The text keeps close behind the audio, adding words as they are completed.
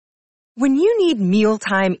When you need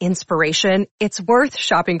mealtime inspiration, it's worth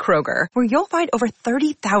shopping Kroger, where you'll find over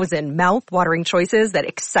 30,000 mouth-watering choices that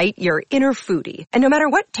excite your inner foodie. And no matter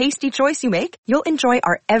what tasty choice you make, you'll enjoy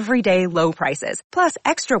our everyday low prices, plus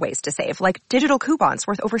extra ways to save, like digital coupons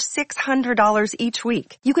worth over $600 each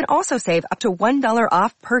week. You can also save up to $1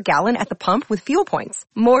 off per gallon at the pump with fuel points.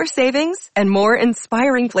 More savings and more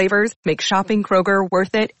inspiring flavors make shopping Kroger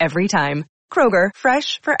worth it every time. Kroger,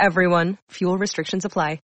 fresh for everyone. Fuel restrictions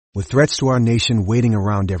apply. With threats to our nation waiting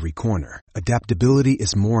around every corner, adaptability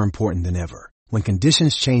is more important than ever. When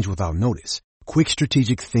conditions change without notice, quick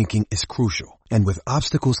strategic thinking is crucial. And with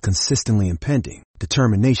obstacles consistently impending,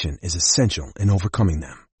 determination is essential in overcoming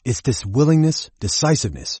them. It's this willingness,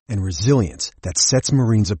 decisiveness, and resilience that sets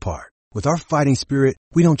Marines apart. With our fighting spirit,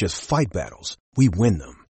 we don't just fight battles, we win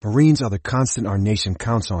them. Marines are the constant our nation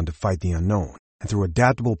counts on to fight the unknown. And through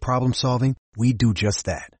adaptable problem solving, we do just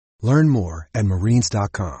that. Learn more at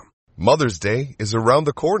Marines.com. Mother's Day is around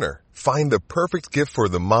the corner. Find the perfect gift for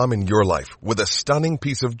the mom in your life with a stunning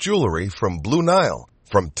piece of jewelry from Blue Nile.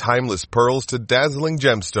 From timeless pearls to dazzling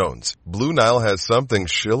gemstones, Blue Nile has something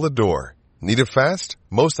she'll adore. Need it fast?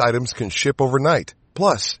 Most items can ship overnight.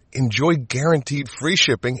 Plus, enjoy guaranteed free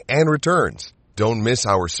shipping and returns. Don't miss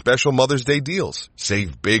our special Mother's Day deals.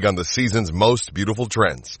 Save big on the season's most beautiful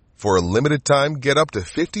trends. For a limited time, get up to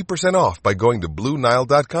 50% off by going to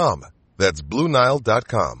BlueNile.com. That's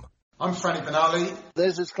BlueNile.com. I'm Franny Benali.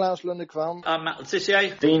 This is Klaus Lundekvam. I'm Matt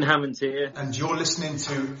Letitia. Dean Hammond here. And you're listening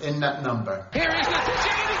to In That Number. Here is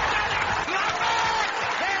Letitia.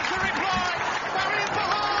 There's the reply. Barry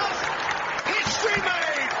Bahas. History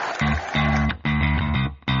made.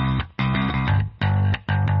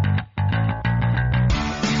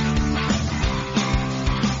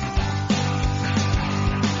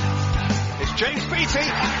 It's James Beattie.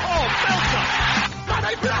 Oh, belter. And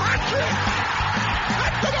they put a hat-trick.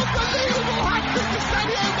 That's an unbelievable hat-trick to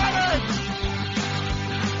Sadio Mane.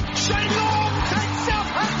 Shane Long takes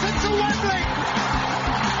Southampton to Wembley.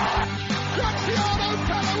 Graziano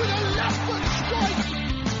Pella with a left-foot strike.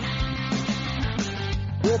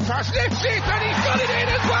 Walker slips it and he's got it in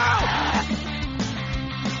as well.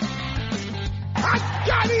 And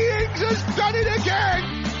Danny Ings has done it again.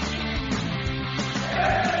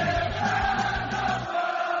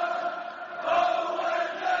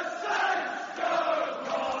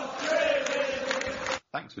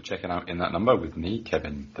 Thanks for checking out In That Number with me,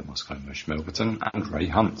 Kevin, the Moscow Mush Milverton, and Ray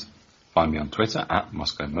Hunt. Find me on Twitter at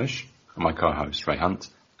Moscow Mush, and my co-host Ray Hunt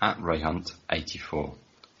at RayHunt84.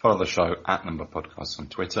 Follow the show at Number Podcast on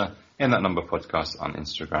Twitter, In That Number Podcast on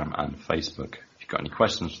Instagram and Facebook. If you've got any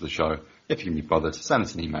questions for the show, if you can be bothered, send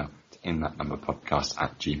us an email to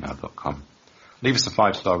inthatnumberpodcast@gmail.com. Leave us a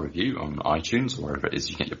 5-star review on iTunes or wherever it is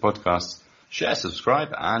you get your podcasts. Share, subscribe,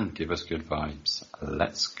 and give us good vibes.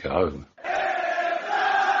 Let's go.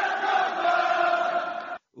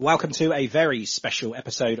 Welcome to a very special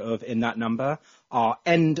episode of In That Number, our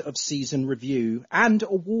end of season review and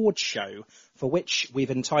award show, for which we've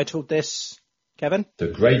entitled this, Kevin? The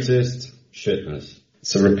Greatest Shitnas.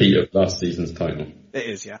 It's a repeat of last season's title. It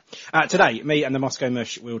is, yeah. Today, me and the Moscow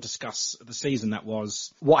Mush will discuss the season that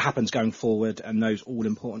was, what happens going forward, and those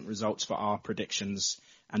all-important results for our predictions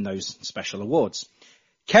and those special awards.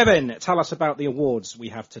 Kevin, tell us about the awards we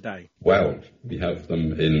have today. Well, we have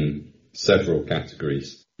them in several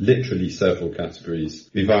categories. Literally several categories.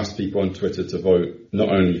 We've asked people on Twitter to vote not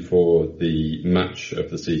only for the match of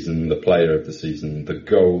the season, the player of the season, the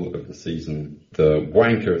goal of the season, the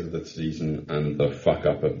wanker of the season, and the fuck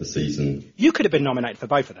up of the season. You could have been nominated for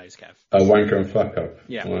both of those, Kev. A wanker and fuck up?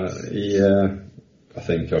 Yeah. Yeah, I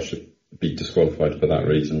think I should be disqualified for that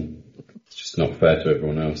reason. It's just not fair to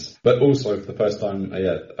everyone else. But also, for the first time,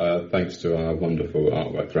 thanks to our wonderful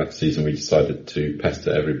artwork throughout the season, we decided to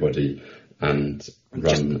pester everybody and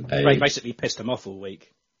basically pissed them off all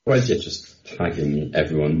week. Well, yeah, just tagging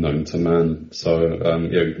everyone known to man. So,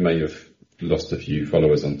 we may have lost a few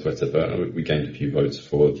followers on Twitter, but we gained a few votes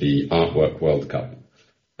for the Artwork World Cup.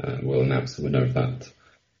 We'll announce the winner of that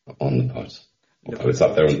on the pod. Although it's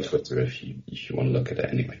up there on Twitter if you want to look at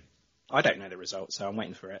it anyway. I don't know the results, so I'm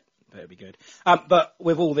waiting for it. But it'll be good. But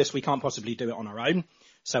with all this, we can't possibly do it on our own.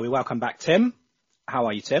 So we welcome back Tim. How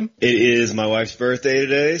are you, Tim? It is my wife's birthday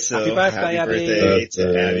today, so happy birthday, birthday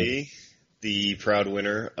to Abby, the proud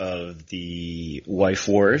winner of the Wife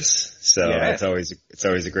Wars. So it's always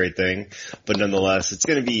a great thing. But nonetheless, it's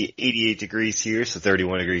going to be 88 degrees here, so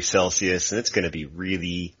 31 degrees Celsius, and it's going to be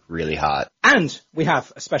really, really hot. And we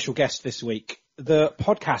have a special guest this week, the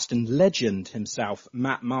podcast and legend himself,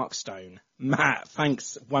 Matt Markstone. Matt,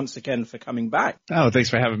 thanks once again for coming back. Oh, thanks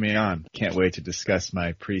for having me on. Can't wait to discuss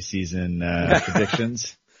my preseason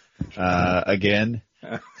predictions. again,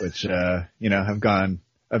 which, have gone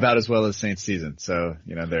about as well as Saints season. So,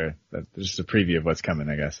 they're just a preview of what's coming,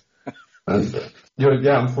 I guess.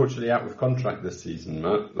 Unfortunately out with contract this season,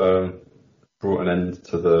 Matt. Brought an end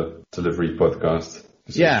to the delivery podcast.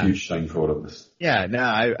 It's a huge shame for all of us. Yeah, no,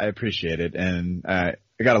 I appreciate it. And, I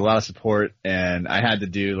got a lot of support, and I had to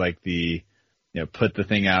do like put the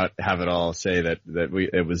thing out, have it all say that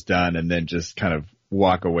it was done, and then just kind of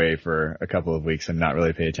walk away for a couple of weeks and not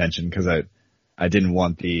really pay attention, because I didn't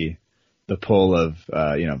want the pull of,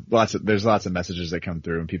 there's lots of messages that come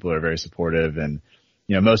through, and people are very supportive, and,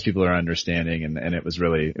 most people are understanding, and it was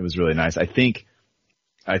really nice. I think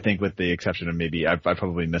with the exception of maybe I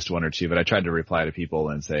probably missed one or two, but I tried to reply to people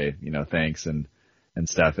and say, thanks and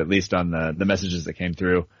stuff, at least on the messages that came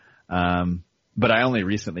through. But I only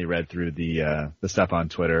recently read through the stuff on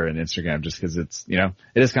Twitter and Instagram, just because it's, it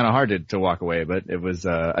is kind of hard to walk away, but it was,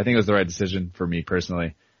 I think it was the right decision for me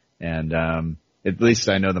personally. And, at least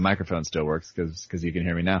I know the microphone still works, because you can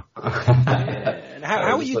hear me now. And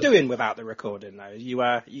how are you doing without the recording though?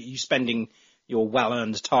 You spending your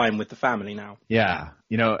well-earned time with the family now? Yeah.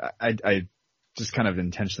 I just kind of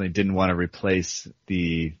intentionally didn't want to replace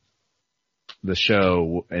the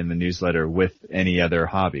show and the newsletter with any other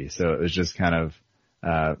hobby. So it was just kind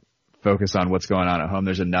of, focus on what's going on at home.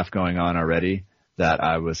 There's enough going on already that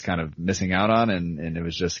I was kind of missing out on. And it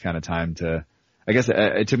was just kind of time to, I guess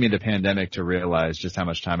it took me the pandemic to realize just how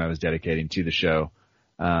much time I was dedicating to the show,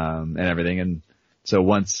 and everything. And so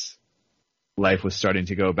once life was starting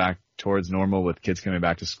to go back towards normal with kids coming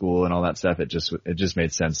back to school and all that stuff, it just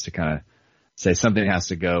made sense to kind of say something has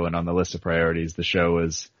to go. And on the list of priorities, the show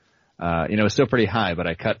was, it's still pretty high, but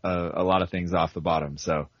I cut a lot of things off the bottom.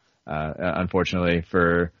 So, unfortunately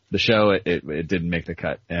for the show, it didn't make the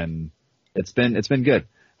cut, and it's been good.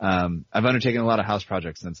 I've undertaken a lot of house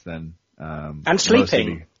projects since then. And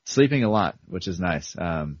sleeping a lot, which is nice.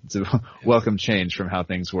 It's a welcome change from how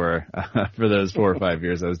things were for those 4 or 5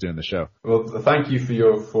 years I was doing the show. Well, thank you for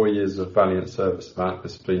your 4 years of valiant service, Matt.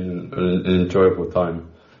 It's been an enjoyable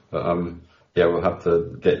time. But, we'll have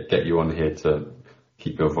to get you on here to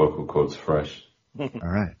keep your vocal cords fresh. All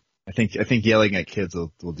right. I think yelling at kids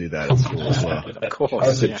will do that at school as well. Of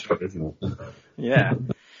course. Yeah.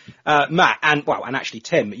 Matt, and actually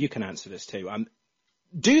Tim, you can answer this too.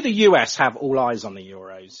 Do the US have all eyes on the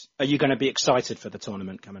Euros? Are you going to be excited for the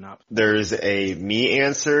tournament coming up? There's a me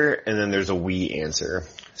answer, and then there's a we answer.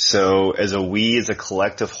 So as a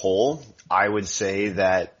collective whole, I would say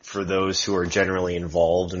that for those who are generally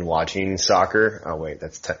involved in watching soccer, oh wait,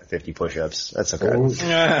 that's 50 push-ups. That's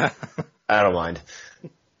okay. I don't mind.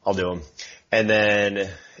 I'll do them. And then,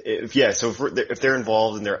 if they're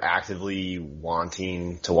involved and they're actively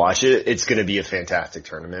wanting to watch it, it's going to be a fantastic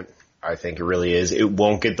tournament. I think it really is. It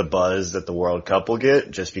won't get the buzz that the World Cup will get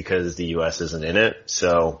just because the U.S. isn't in it.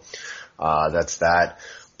 So, that's that.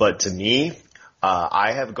 But to me,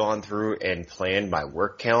 I have gone through and planned my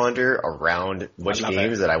work calendar around which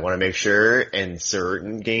games that I want to make sure, and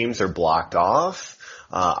certain games are blocked off.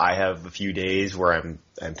 I have a few days where I'm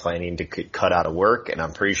planning to cut out of work, and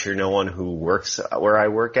I'm pretty sure no one who works where I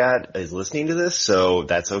work at is listening to this, so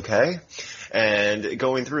that's okay. And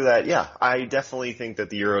going through that, I definitely think that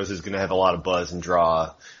the Euros is going to have a lot of buzz and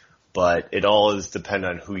draw, but it all is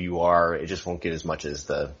dependent on who you are. It just won't get as much as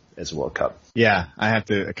the World Cup. Yeah, I have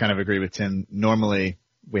to kind of agree with Tim. Normally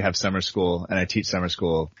we have summer school, and I teach summer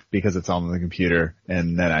school because it's all on the computer,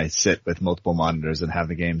 and then I sit with multiple monitors and have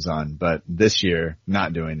the games on. But this year,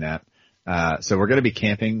 not doing that. So we're going to be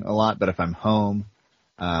camping a lot, but if I'm home,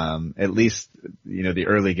 at least, the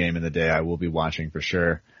early game in the day, I will be watching for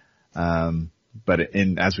sure. But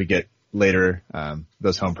as we get later,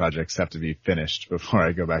 those home projects have to be finished before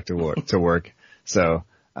I go back to work. So,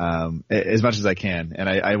 as much as I can. And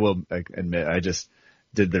I will admit, I just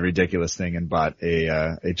did the ridiculous thing and bought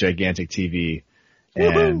a gigantic TV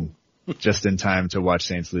and just in time to watch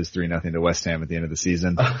Saints lose 3-0 to West Ham at the end of the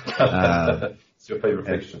season. It's your favorite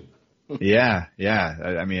fiction. Yeah.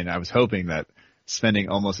 I mean, I was hoping that spending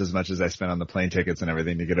almost as much as I spent on the plane tickets and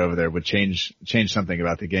everything to get over there would change something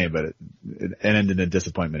about the game, but it ended in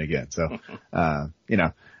disappointment again. So,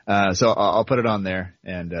 so I'll put it on there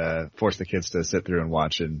and force the kids to sit through and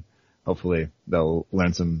watch, and hopefully they'll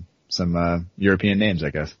learn some European names, I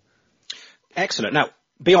guess. Excellent. Now,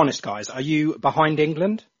 be honest, guys. Are you behind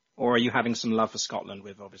England, or are you having some love for Scotland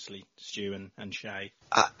with obviously Stu and Shay?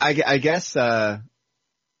 I guess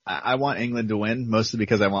I want England to win, mostly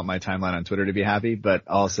because I want my timeline on Twitter to be happy, but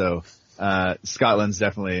also Scotland's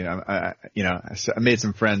definitely. I made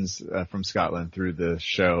some friends from Scotland through the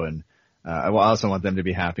show, and I also want them to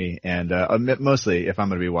be happy. And mostly, if I'm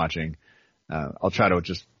going to be watching, I'll try to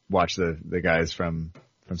just watch the guys from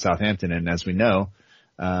Southampton, and as we know,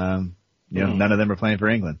 none of them are playing for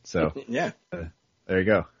England. So yeah, there you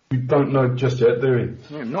go. We don't know just yet, do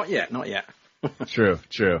we? Yeah, not yet. True.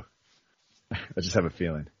 I just have a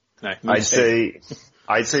feeling. No,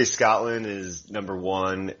 I'd say Scotland is number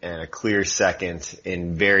one, and a clear second,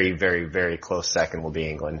 and very, very, very close second will be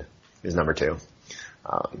England is number two.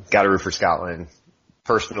 Got to root for Scotland,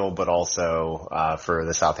 personal, but also for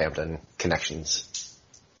the Southampton connections.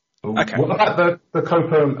 Okay. What about the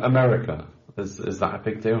Copa America? Is that a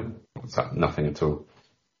big deal? Is that nothing at all?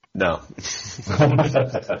 No.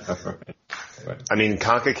 I mean,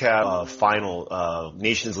 CONCACAF final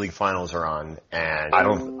Nations League finals are on, and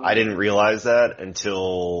I didn't realize that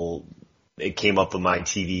until it came up in my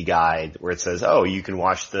TV guide where it says, "Oh, you can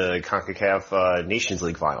watch the CONCACAF Nations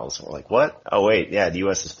League finals." And we're like, "What? Oh, wait, yeah, the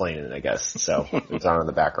U.S. is playing it, I guess." So it's on in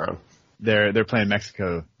the background. They're playing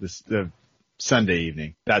Mexico this Sunday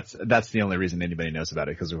evening. That's the only reason anybody knows about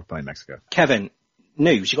it, because we're playing Mexico. Kevin,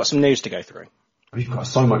 news. You got some news to go through. We've got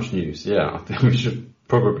so much news, yeah. I think we should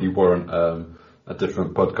probably warrant a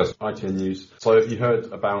different podcast. ITN news. So have you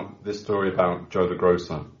heard about this story about Joe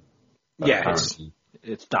LaGrossa? Yeah,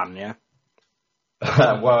 it's done, yeah.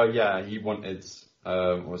 Well, yeah, he wanted,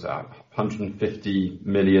 what was that, 150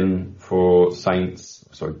 million for Saints.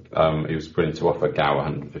 So he was willing to offer Gow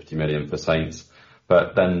 150 million for Saints.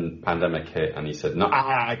 But then pandemic hit and he said, no,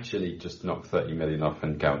 actually just knock 30 million off,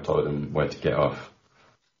 and Gow told him where to get off.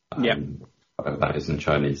 Yeah. That is in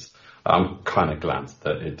Chinese. I'm kind of glad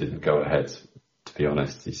that it didn't go ahead, to be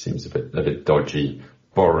honest. He seems a bit dodgy,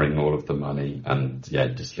 borrowing all of the money, and yeah,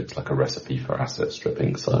 it just looks like a recipe for asset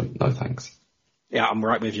stripping, so no thanks. Yeah, I'm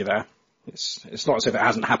right with you there. It's not as if it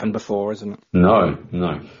hasn't happened before, isn't it? No.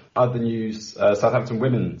 Other news, Southampton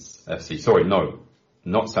Women's FC. Sorry, no,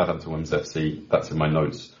 not Southampton Women's FC. That's in my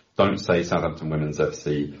notes. Don't say Southampton Women's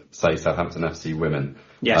FC, say Southampton FC Women.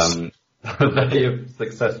 Yes. They have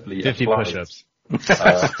successfully 50 applied. push-ups.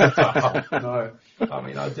 No, I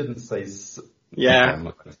mean, I didn't say... Yeah.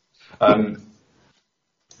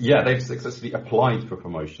 They've successfully applied for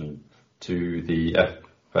promotion to the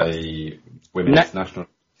FA Women's National...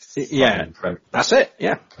 Yeah, that's it,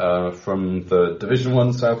 yeah. From the Division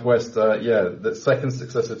 1 Southwest, the second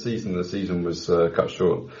successive season, the season was cut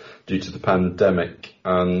short due to the pandemic,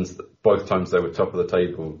 and both times they were top of the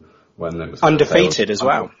table when it was... Undefeated as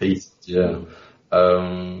well. Yeah.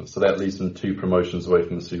 So that leaves them 2 promotions away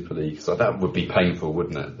from the Super League. So that would be painful,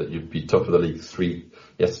 wouldn't it? That you'd be top of the league you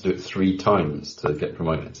have to do it 3 times to get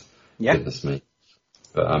promoted. Yeah. Goodness me.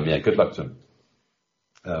 But good luck to them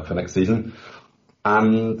for next season.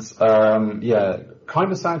 And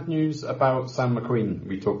kind of sad news about Sam McQueen.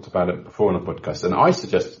 We talked about it before on the podcast, and I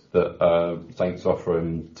suggest that Saints offer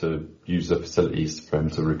him to use the facilities for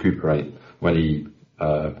him to recuperate when he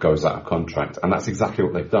goes out of contract, and that's exactly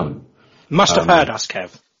what they've done. Must have heard us,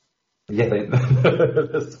 Kev. Yeah,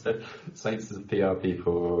 Saints' PR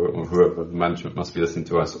people or whoever the management must be listening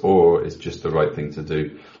to us, or it's just the right thing to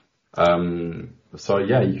do.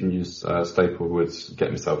 You can use Staplewood, get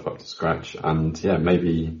himself up to scratch, and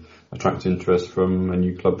maybe attract interest from a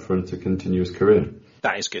new club for him to continue his career.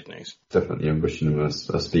 That is good news. Definitely, I'm wishing him a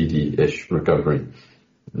speedy-ish recovery.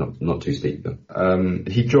 Not too speedy, though.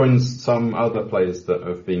 He joins some other players that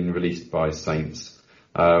have been released by Saints.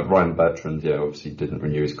 Ryan Bertrand, obviously didn't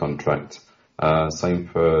renew his contract. Same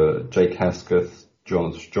for Jake Hesketh,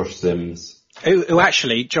 Josh Sims. Who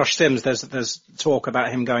actually, Josh Sims, there's talk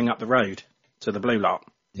about him going up the road to the Blue Lot.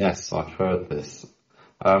 Yes, I've heard this.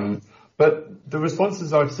 But the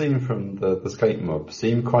responses I've seen from the skate mob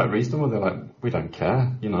seem quite reasonable. They're like, we don't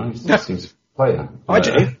care, he just seems a player. I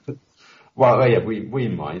do. Well, we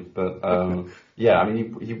might, but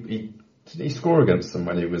he scored against them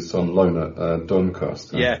when he was on loan at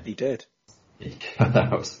Doncaster? Yeah, he did.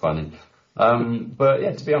 That was funny.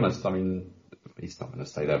 To be honest, he's not going to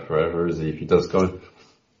stay there forever, is he? If he does go,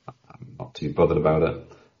 I'm not too bothered about it.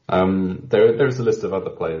 There is a list of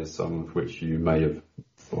other players, some of which you may have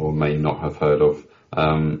or may not have heard of.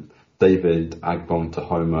 David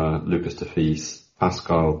Agbon-Tahoma, Lucas Tafis,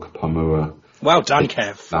 Pascal Kapamua. Well done,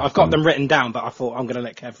 Kev. I've got them written down, but I thought I'm going to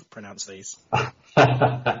let Kev pronounce these.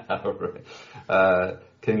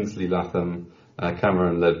 Kingsley Latham,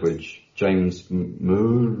 Cameron Ledwidge, James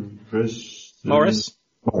Morris,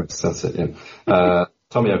 that's it, yeah.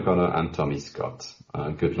 Tommy O'Connor and Tommy Scott.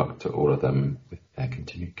 Good luck to all of them with their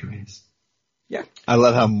continued careers. Yeah. I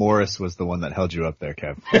love how Morris was the one that held you up there,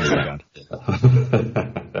 Kev.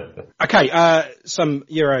 Okay, some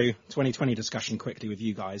Euro 2020 discussion quickly with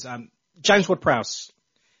you guys. James Ward-Prowse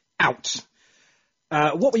out.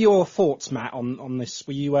 What were your thoughts, Matt, on this?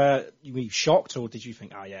 Were you shocked, or did you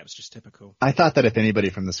think, oh yeah, it was just typical? I thought that if anybody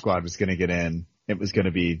from the squad was going to get in, it was going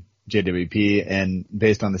to be JWP, and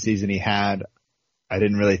based on the season he had, I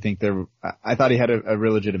didn't really think I thought he had a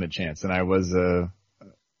real legitimate chance, and I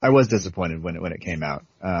was disappointed when it came out.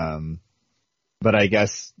 But I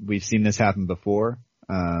guess we've seen this happen before,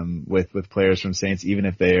 with players from Saints, even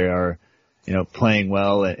if they are, playing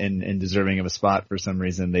well and deserving of a spot for some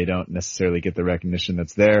reason, they don't necessarily get the recognition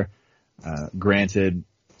that's there. Granted,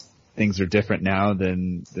 things are different now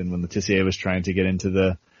than when Letitia was trying to get into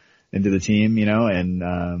the team, and,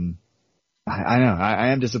 I know, I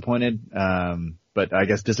am disappointed, but I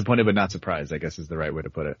guess disappointed but not surprised, I guess is the right way to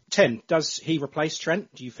put it. Tim, does he replace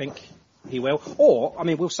Trent? Do you think he will? Or,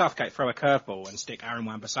 will Southgate throw a curveball and stick Aaron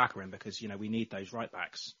Wan-Bissaka in because, we need those right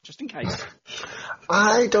backs, just in case?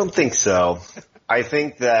 I don't think so. I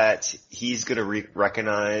think that he's going to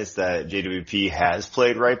recognize that JWP has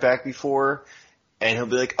played right back before, and he'll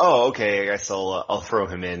be like, oh, okay, I guess I'll throw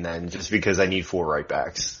him in then, just because I need 4 right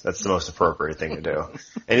backs. That's the most appropriate thing to do.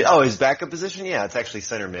 And, his backup position? Yeah, it's actually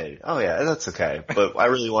center mid. Oh yeah, that's okay. But I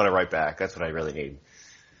really want a right back. That's what I really need.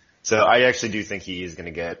 So I actually do think he is going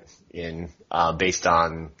to get in, based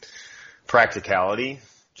on practicality,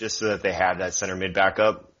 just so that they have that center mid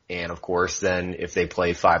backup. And of course, then if they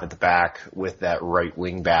play 5 at the back with that right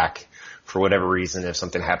wing back, for whatever reason, if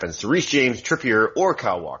something happens to Reece James, Trippier, or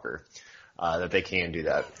Kyle Walker, that they can do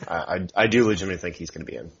that. I do legitimately think he's going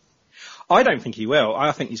to be in. I don't think he will.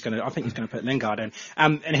 I think he's going to put Lingard in.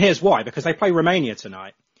 And here's why, because they play Romania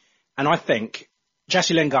tonight. And I think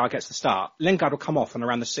Jesse Lingard gets the start. Lingard will come off in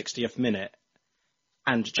around the 60th minute,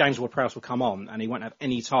 and James Ward-Prowse will come on, and he won't have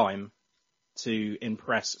any time to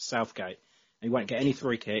impress Southgate. He won't get any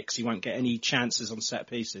free kicks, he won't get any chances on set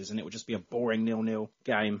pieces, and it will just be a boring 0-0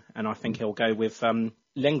 game. And I think he'll go with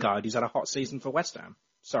Lingard, who's had a hot season for West Ham.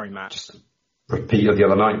 Sorry, Matt. Just repeat of the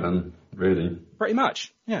other night, then, really. Pretty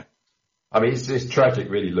much, yeah. It's tragic,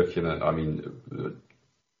 really, looking at.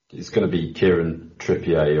 It's going to be Kieran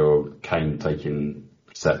Trippier or Kane taking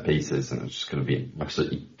set pieces, and it's just going to be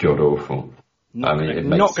absolutely god awful. Not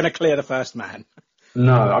going to clear the first man.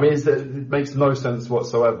 No, it makes no sense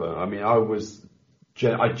whatsoever. I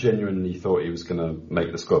genuinely thought he was going to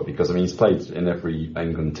make the squad because he's played in every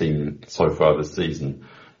England team so far this season,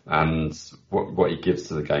 and what he gives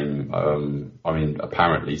to the game.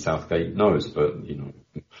 Apparently Southgate knows, but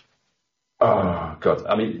oh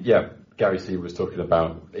god. Gary C was talking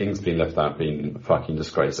about Ings being left out being a fucking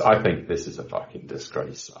disgrace. I think this is a fucking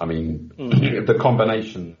disgrace. The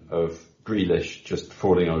combination of Grealish just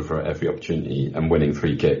falling over at every opportunity and winning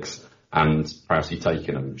free kicks, and perhaps he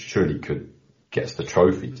taking them, surely could get us the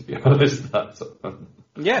trophy, to be honest.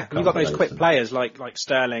 Yeah, you've got those quick players like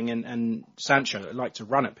Sterling and Sancho that like to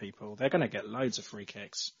run at people. They're going to get loads of free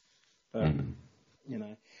kicks. But,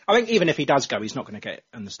 I think even if he does go, he's not going to get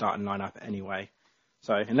in the starting lineup anyway.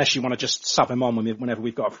 So unless you want to just sub him on whenever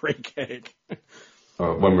we've got a free kick.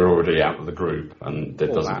 When we're already out of the group, and it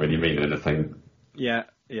doesn't really mean anything. Yeah,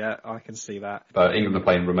 I can see that. England are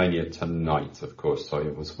playing Romania tonight, of course,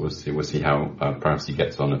 so we'll see how perhaps he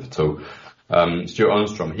gets on, if at all. Stuart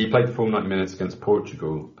Armstrong, he played the full 90 minutes against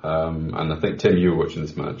Portugal, and I think, Tim, you were watching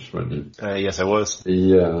this match, weren't you? Yes, I was.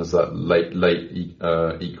 Yeah, it was that late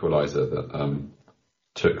equaliser that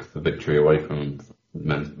took the victory away from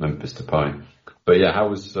Memphis Depay. But yeah, how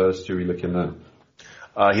was Stewie looking there?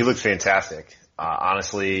 He looked fantastic.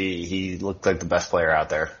 Honestly, he looked like the best player out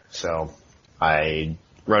there. So running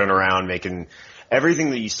around making everything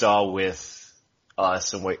that you saw with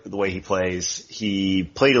us and the way he plays. He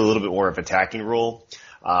played a little bit more of an attacking role,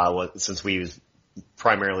 since we was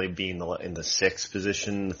primarily being in the 6th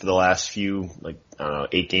position for the last few,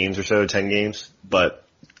 8 games or so, 10 games. But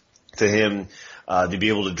to him, to be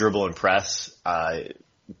able to dribble and press,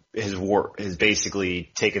 has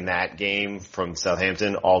basically taken that game from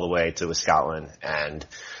Southampton all the way to Scotland, and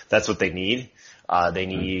that's what they need. They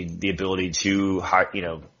need the ability to,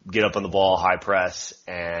 get up on the ball, high press,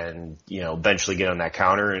 and eventually get on that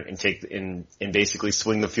counter and take and basically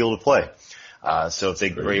swing the field of play. So if they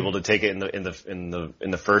were able to take it in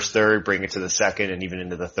the first third, bring it to the second, and even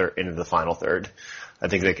into the final third, I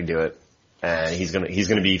think they can do it. And he's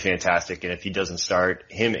gonna be fantastic. And if he doesn't start,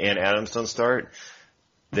 him and Adams don't start,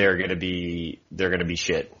 they're gonna be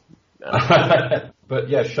shit. But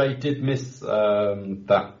yeah, Shea did miss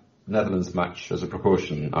that Netherlands match as a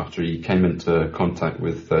precaution after he came into contact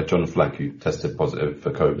with John Fleck, who tested positive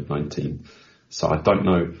for COVID-19. So I don't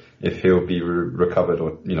know if he'll be recovered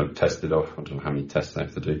or tested off. I don't know how many tests they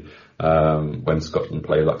have to do when Scotland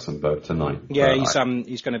play Luxembourg tonight. Yeah, he's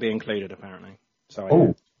going to be included apparently.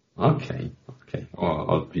 So oh, okay. Okay,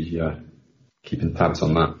 I'll be keeping tabs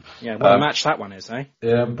on that. Yeah, what a match that one is, eh?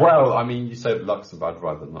 Yeah, well, I mean, you said Luxembourg. I'd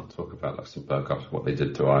rather not talk about Luxembourg after what they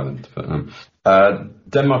did to Ireland. But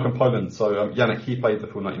Denmark and Poland. So Yannick, he played the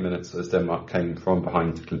full 90 minutes as Denmark came from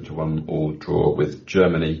behind to clinch a 1-1 draw with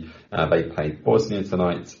Germany. They played Bosnia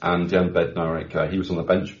tonight, and Jan Bednarek, he was on the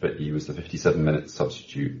bench, but he was the 57-minute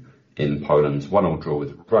substitute in Poland's 1-1 draw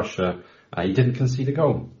with Russia. He didn't concede a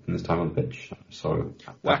goal in his time on the pitch, so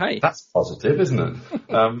that's positive, isn't it?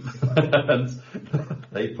 And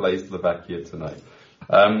they play Slovakia tonight.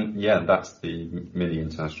 That's the mini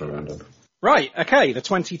international roundup. Right, okay, the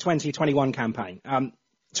 2020-21 campaign.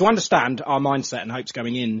 To understand our mindset and hopes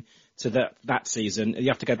going in to that season, you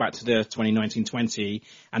have to go back to the 2019-20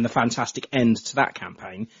 and the fantastic end to that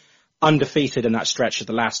campaign. Undefeated in that stretch of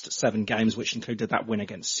the last 7 games, which included that win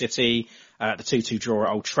against City, the 2-2 draw at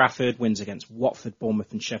Old Trafford, wins against Watford,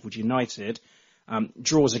 Bournemouth and Sheffield United,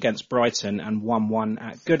 draws against Brighton and 1-1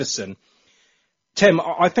 at Goodison. Tim,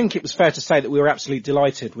 I think it was fair to say that we were absolutely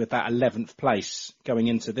delighted with that 11th place going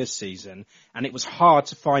into this season, and it was hard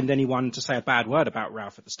to find anyone to say a bad word about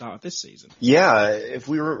Ralph at the start of this season. Yeah, if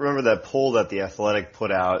we remember that poll that The Athletic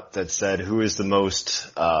put out that said who is the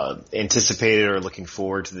most anticipated or looking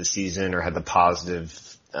forward to the season or had the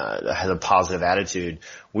positive attitude,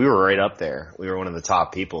 we were right up there. We were one of the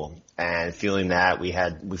top people, and feeling that we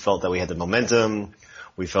felt that we had the momentum.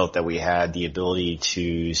 We felt that we had the ability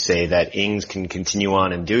to say that Ings can continue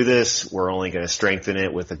on and do this. We're only going to strengthen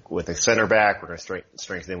it with a center back. We're going to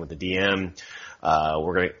strengthen it with the DM.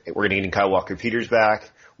 We're going to get Kyle Walker-Peters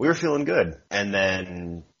back. We were feeling good. And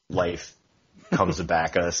then life comes to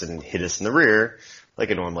back us and hit us in the rear like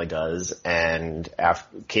it normally does. And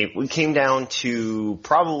we came down to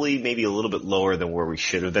probably maybe a little bit lower than where we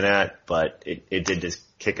should have been at, but it did just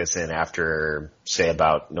kick us in after, say,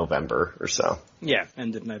 about November or so. Yeah,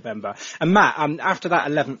 end of November. And Matt, after that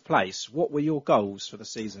 11th place, what were your goals for the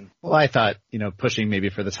season? Well, I thought, pushing maybe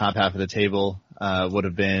for the top half of the table would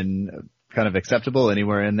have been kind of acceptable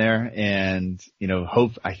anywhere in there. And,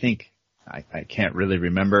 I can't really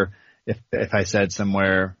remember if I said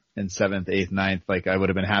somewhere in 7th, 8th, 9th, like I would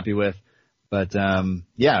have been happy with. But,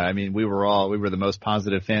 we were the most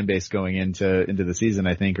positive fan base going into the season,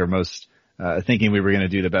 I think, or most, thinking we were going to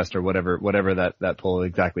do the best or whatever that poll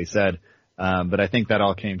exactly said. But I think that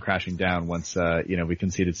all came crashing down once, we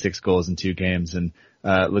conceded 6 goals in 2 games and,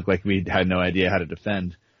 it looked like we had no idea how to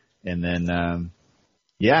defend. And then,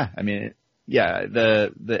 the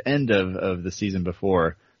end of the season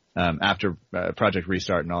before, after Project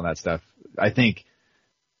Restart and all that stuff, I think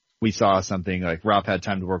we saw something like Ralph had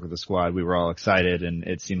time to work with the squad. We were all excited, and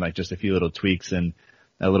it seemed like just a few little tweaks and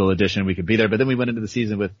a little addition, we could be there. But then we went into the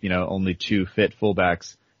season with, only 2 fit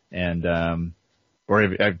fullbacks and,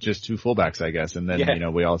 or just 2 fullbacks, I guess. And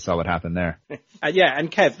then, we all saw what happened there.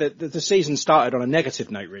 And Kev, the season started on a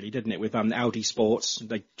negative note, really, didn't it? With Aldi Sports,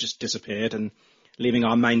 they just disappeared and leaving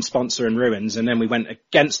our main sponsor in ruins. And then we went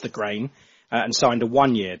against the grain and signed a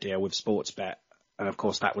 1-year deal with Sportsbet. And of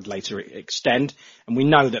course, that would later extend. And we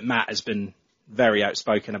know that Matt has been very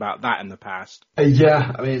outspoken about that in the past.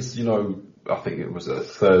 Yeah, I mean, it's, I think it was a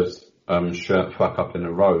 3rd shirt fuck up in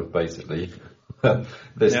a row, basically.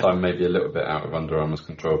 This time maybe a little bit out of Under Armour's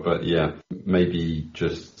control, but yeah, maybe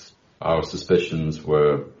just our suspicions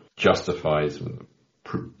were justified.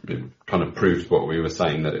 It kind of proved what we were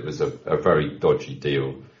saying, that it was a very dodgy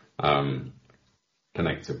deal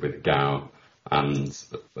connected with Gao, and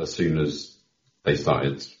as soon as they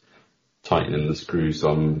started tightening the screws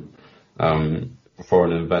on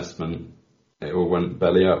foreign investment, it all went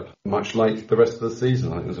belly up, much like the rest of the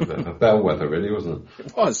season. I think it was a bit of a bellwether, really, wasn't it?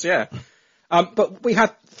 It was, yeah. But we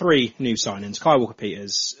had 3 new signings. Kyle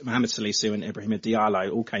Walker-Peters, Mohamed Salisu and Ibrahima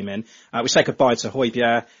Diallo all came in. We said goodbye to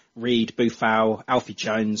Højbjerg, Reed, Boufal, Alfie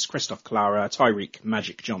Jones, Christoph Clara, Tyreek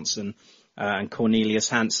Magic Johnson, and Cornelius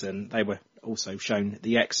Hansen. They were also shown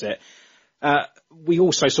the exit. We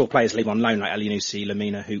also saw players leave on loan like Elyounoussi,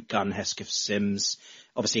 Lamina, Hoot, Gunn, Hesketh, Sims.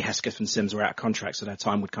 Obviously, Hesketh and Sims were out of contract, so their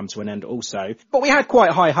time would come to an end also. But we had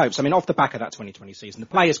quite high hopes. I mean, off the back of that 2020 season, the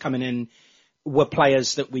players coming in were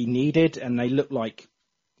players that we needed, and they looked like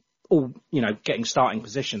all, getting starting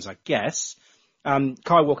positions, I guess.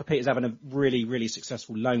 Kyle Walker-Peters having a really, really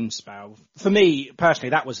successful loan spell. For me, personally,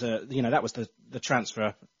 that was the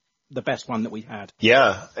transfer, the best one that we had.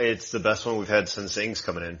 Yeah, it's the best one we've had since Ings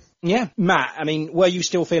coming in. Yeah. Matt, I mean, were you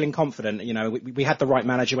still feeling confident? We had the right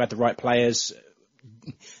manager, we had the right players.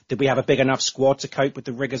 Did we have a big enough squad to cope with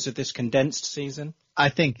the rigors of this condensed season? I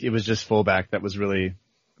think it was just fullback that was really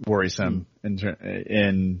worrisome,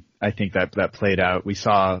 and I think that played out. We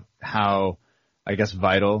saw how, I guess,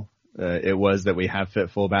 vital it was that we have fit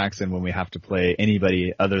fullbacks, and when we have to play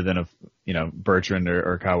anybody other than Bertrand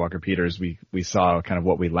or Kyle Walker-Peters, we saw kind of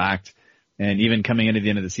what we lacked. And even coming into the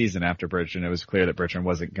end of the season after Bertrand, it was clear that Bertrand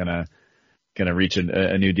wasn't gonna reach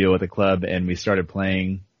a new deal with the club, and we started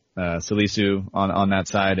playing Salisu on that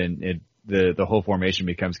side, and the whole formation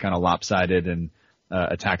becomes kind of lopsided, and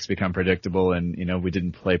attacks become predictable, and we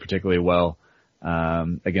didn't play particularly well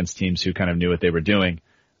against teams who kind of knew what they were doing.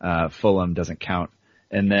 Fulham doesn't count.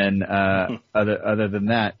 And then other than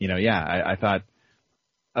that, I thought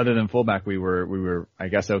other than fullback we were I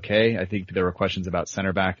guess okay. I think there were questions about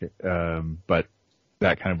center back, but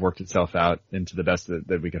that kind of worked itself out into the best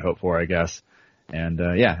that we could hope for, I guess. And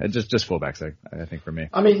just fullbacks, I think, for me.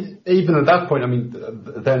 I mean, even at that point,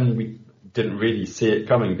 then we didn't really see it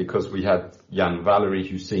coming, because we had Jan Valery,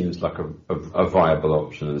 who seems like a viable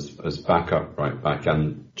option as backup right back,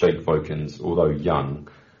 and Jake Vokins, although young,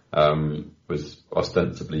 was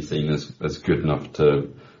ostensibly seen as good enough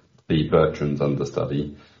to be Bertrand's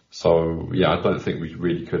understudy. So I don't think we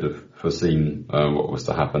really could have foreseen what was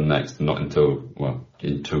to happen next, not until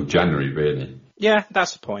January, really. Yeah,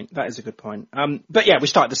 that's the point. That is a good point. But we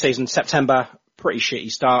started the season September, pretty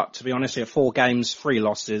shitty start, to be honest. We had 4 games, 3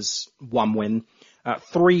 losses, 1 win,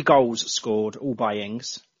 3 goals scored, all by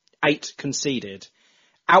Ings, 8 conceded.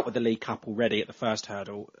 Out of the League Cup already at the first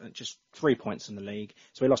hurdle, just 3 points in the league.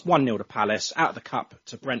 So we lost 1-0 to Palace, out of the Cup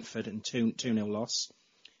to Brentford, and 2-0 loss.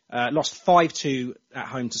 Lost 5-2 at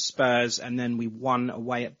home to Spurs, and then we won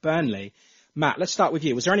away at Burnley. Matt, let's start with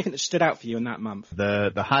you. Was there anything that stood out for you in that month?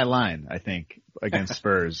 The high line, I think, against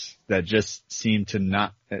Spurs that just seemed to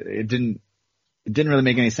not. It didn't really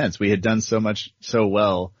make any sense. We had done so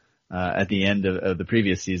well at the end of the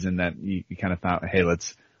previous season that you kind of thought, hey,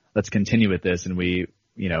 let's continue with this, and we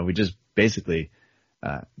just basically,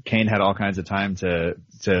 Kane had all kinds of time to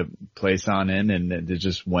play Son in, and it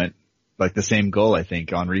just went like the same goal, I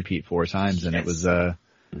think, on repeat 4 times. And It was, a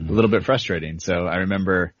little bit frustrating. So I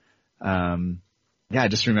remember, I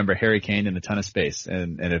just remember Harry Kane in a ton of space.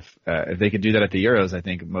 And if they could do that at the Euros, I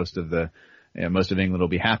think most of England will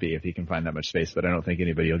be happy if he can find that much space, but I don't think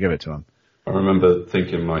anybody will give it to him. I remember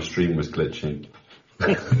thinking my stream was glitching.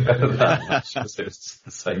 It was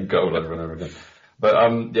the same goal over and over again. But,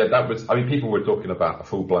 that was, people were talking about a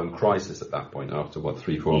full-blown crisis at that point after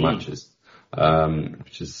 3-4 matches,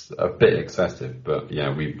 which is a bit excessive, but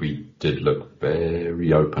we did look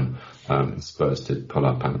very open. Spurs did pull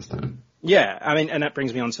our pants down. Yeah, and that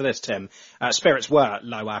brings me on to this, Tim. Spirits were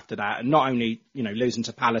low after that, and not only, losing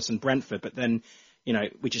to Palace and Brentford, but then,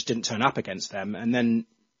 we just didn't turn up against them, and then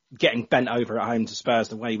getting bent over at home to Spurs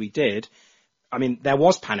the way we did. There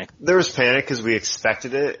was panic. There was panic because we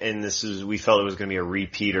expected it, and we felt it was going to be a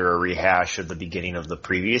repeat or a rehash of the beginning of the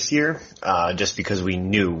previous year, just because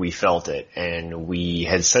we felt it, and we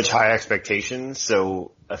had such high expectations,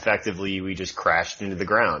 so effectively we just crashed into the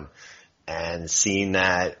ground. And seeing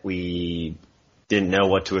that, we didn't know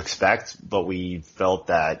what to expect, but we felt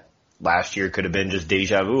that last year could have been just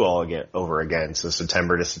deja vu over again, so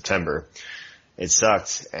September to September. It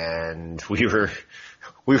sucked, and we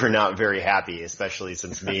were not very happy, especially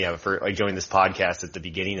since I joined this podcast at the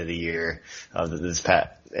beginning of the year, and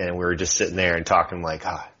we were just sitting there and talking like,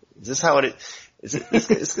 is this how it is? It's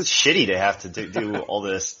shitty to have to do all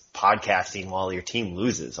this podcasting while your team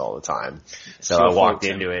loses all the time. So I walked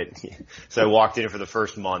into it. So I walked in for the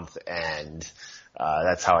first month, and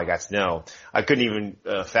that's how I got to know. I couldn't even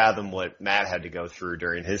fathom what Matt had to go through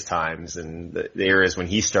during his times and the areas when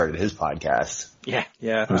he started his podcast. Yeah.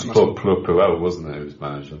 It was Claude Puel, wasn't it, who was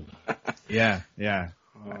managing? Yeah.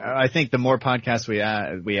 I think the more podcasts we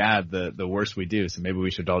add, the worse we do. So maybe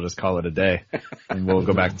we should all just call it a day, and we'll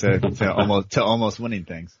go back to almost winning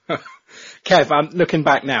things. Kev, looking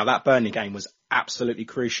back now, that Burnley game was absolutely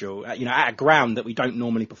crucial. At a ground that we don't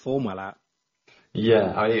normally perform well at.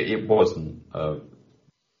 Yeah, it wasn't a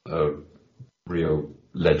real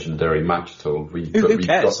legendary match at all. We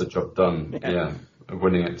got the job done. Yeah.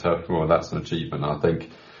 Winning at Turf Moor, that's an achievement. I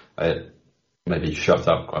think it maybe shut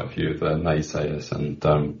up quite a few of the naysayers, and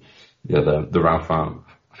the Ralph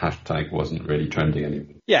hashtag wasn't really trending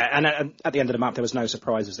anymore. Yeah, and at the end of the month, there was no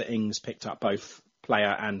surprises that Ings picked up both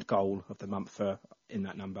player and goal of the month in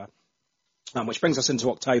that number. Which brings us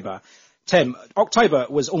into October. Tim, October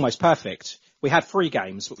was almost perfect. We had 3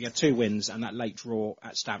 games, but we had 2 wins and that late draw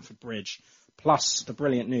at Stamford Bridge. plus the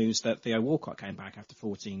brilliant news that Theo Walcott came back after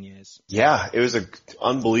 14 years. Yeah, it was an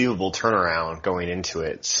unbelievable turnaround going into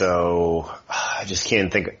it. So I just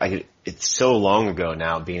can't think. It's so long ago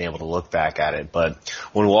now, being able to look back at it. But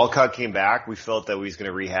when Walcott came back, we felt that we was going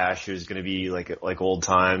to rehash. It was going to be like old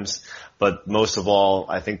times. But most of all,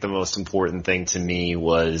 I think the most important thing to me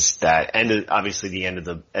was that obviously the end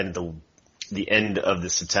of the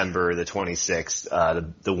September, the 26th,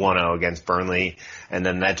 the 1-0 against Burnley. And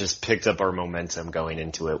then that just picked up our momentum going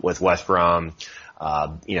into it with West Brom,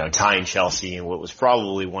 tying Chelsea in what was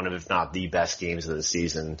probably one of, if not the best games of the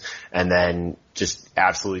season. And then just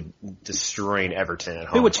absolutely destroying Everton at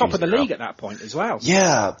home. Who were top of the league at that point as well.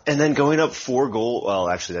 Yeah. And then going up 4 goals. Well,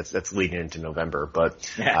 actually that's leading into November, but,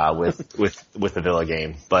 with the Villa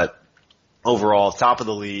game. But overall, top of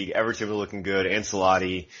the league, Everton were looking good.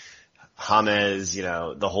 Ancelotti, James,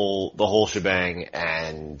 the whole shebang,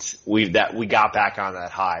 and we got back on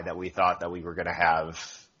that high that we thought that we were going to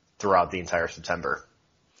have throughout the entire September.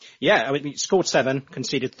 Yeah, I mean, he scored 7,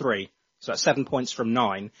 conceded 3, so that's 7 points from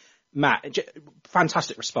 9. Matt,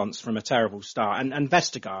 fantastic response from a terrible start, and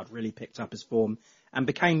Vestergaard really picked up his form and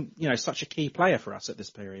became, such a key player for us at this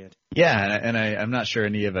period. Yeah, and I'm not sure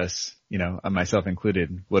any of us, myself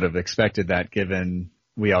included, would have expected that, given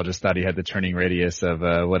we all just thought he had the turning radius of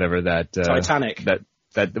whatever that Titanic.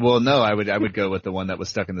 Well, no, I would go with the one that was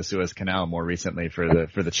stuck in the Suez Canal more recently for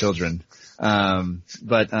the children. I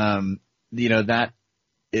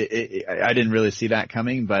didn't really see that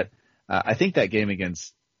coming, but I think that game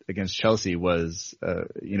against Chelsea was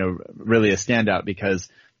really a standout, because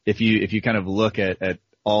if you kind of look at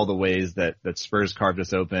all the ways that Spurs carved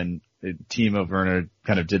us open, Timo Werner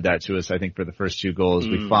kind of did that to us. I think for the first 2 goals,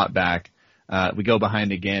 we fought back. We go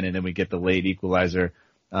behind again, and then we get the late equalizer.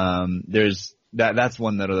 That's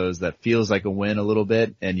one of those that feels like a win a little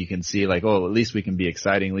bit, and you can see at least we can be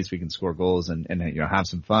exciting, at least we can score goals and have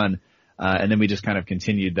some fun. And then we just kind of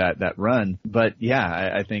continued that run. But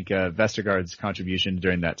yeah, I think Vestergaard's contribution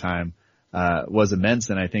during that time was immense,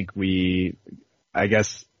 and I think I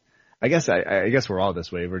guess we're all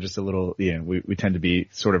this way. We're just a little, we tend to be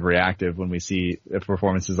sort of reactive when we see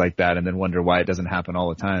performances like that, and then wonder why it doesn't happen all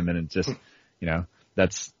the time. And it just,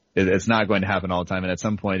 it's not going to happen all the time. And at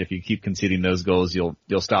some point, if you keep conceding those goals, you'll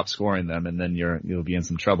stop scoring them, and then you'll be in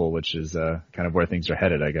some trouble, which is kind of where things are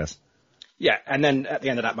headed, I guess. Yeah, and then at the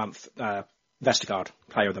end of that month, Vestergaard,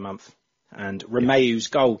 Player of the Month, and Romeu's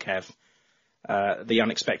goal, Kev, the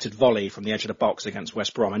unexpected volley from the edge of the box against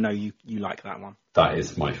West Brom. I know you like that one. That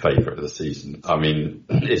is my favourite of the season. I mean,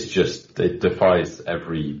 it defies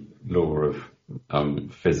every law of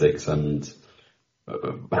physics and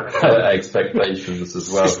expectations as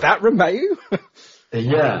well. Is that Romeu?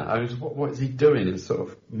 Yeah, I mean, what is he doing? It's sort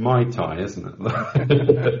of Muay Thai, isn't it?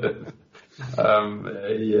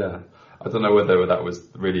 Yeah. I don't know whether that was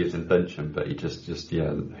really his intention, but he just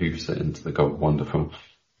hoofs it into the goal. Wonderful.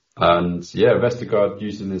 And yeah, Vestergaard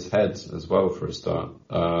using his head as well for a start.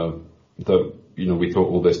 We thought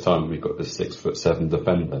all this time we've got this 6'7"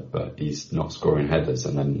 defender, but he's not scoring headers,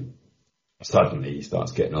 and then suddenly he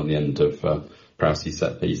starts getting on the end of Prowsey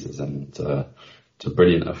set pieces, and to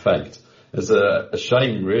brilliant effect. It's a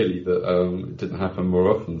shame, really, that it didn't happen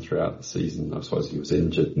more often throughout the season. I suppose he was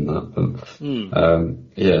injured and that. But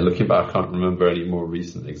looking back, I can't remember any more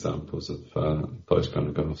recent examples of those kind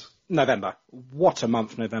of goals. November. What a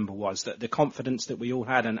month November was. The confidence that we all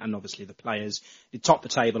had, and obviously the players. It topped the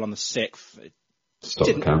table on the 6th. Stop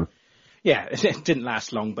the count. Yeah, it didn't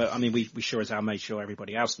last long, but I mean, we sure as hell made sure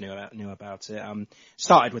everybody else knew about it.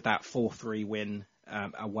 Started with that 4-3 win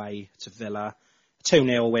away to Villa,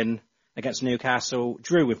 2-0 win against Newcastle,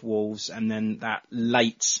 drew with Wolves, and then that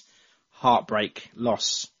late heartbreak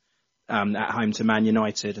loss at home to Man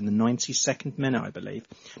United in the 92nd minute, I believe.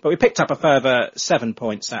 But we picked up a further 7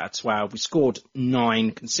 points out of 12. We scored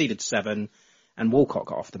 9, conceded 7, and Walcott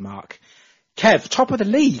got off the mark. Kev, top of the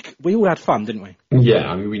league. We all had fun, didn't we?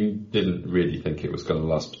 Yeah, I mean, we didn't really think it was going to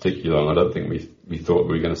last particularly long. I don't think we thought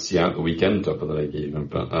we were going to see out the weekend top of the league even.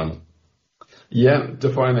 But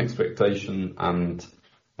defying expectation, and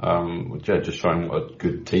just showing what a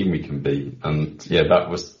good team we can be. And yeah, that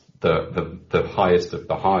was the highest of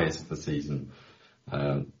the highs of the season.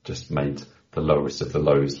 Just made the lowest of the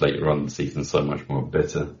lows later on in the season so much more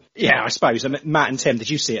bitter. Yeah, I suppose. Matt and Tim, did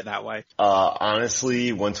you see it that way?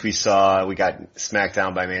 Honestly, once we got smacked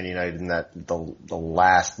down by Man United in the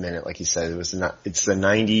last minute, like you said, it's the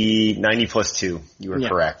 90 plus 2. You were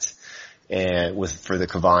correct. And for the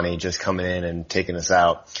Cavani just coming in and taking us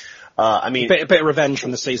out. I mean, a bit of revenge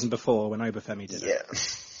from the season before when Obafemi did it.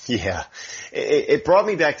 Yeah. It brought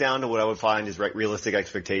me back down to what I would find is realistic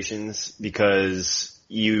expectations, because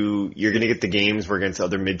you're going to get the games where against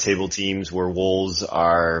other mid-table teams where Wolves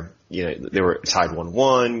are, they were tied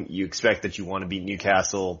 1-1. You expect that you want to beat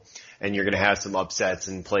Newcastle, and you're going to have some upsets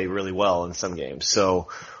and play really well in some games. So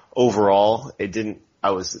overall,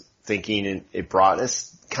 I was thinking it brought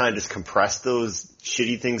us, kind of just compressed those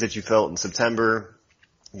shitty things that you felt in September,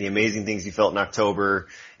 the amazing things you felt in October,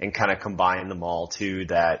 and kind of combine them all to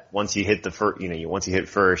that once you hit once you hit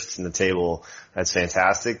first in the table, that's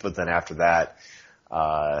fantastic. But then after that,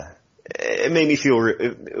 it made me feel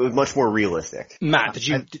it was much more realistic. Matt,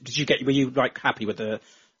 were you like happy with the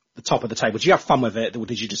top of the table? Did you have fun with it, or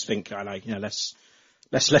did you just think,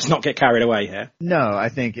 let's not get carried away here? No, I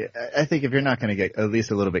think if you're not going to get at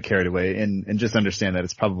least a little bit carried away, and just understand that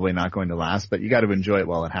it's probably not going to last, but you got to enjoy it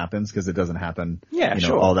while it happens, because it doesn't happen,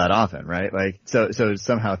 all that often, right? Like, so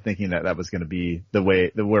somehow thinking that was going to be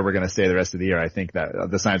where we're going to stay the rest of the year, I think that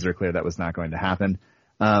the signs are clear that was not going to happen.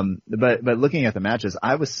 But looking at the matches,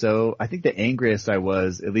 I think the angriest I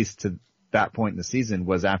was, at least to that point in the season,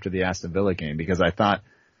 was after the Aston Villa game, because I thought,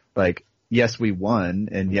 like, yes, we won,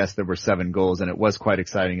 and yes, there were 7 goals, and it was quite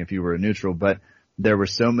exciting if you were a neutral, but there were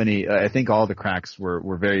so many, I think all the cracks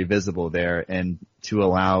were very visible there, and to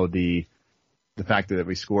allow the fact that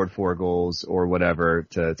we scored 4 goals or whatever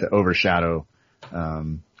to overshadow,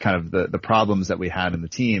 kind of the problems that we had in the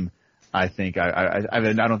team, I think I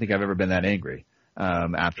don't think I've ever been that angry,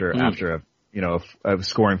 after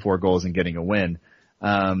scoring 4 goals and getting a win.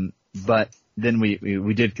 But then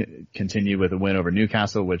we did continue with a win over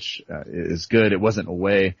Newcastle, which is good. It wasn't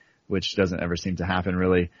away, which doesn't ever seem to happen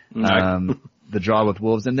really. No. The draw with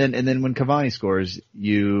Wolves, and then when Cavani scores,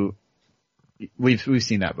 we've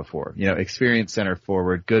seen that before. Experienced center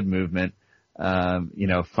forward, good movement,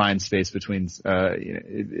 find space between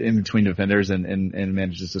in between defenders and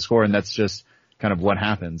manages to score, and that's just kind of what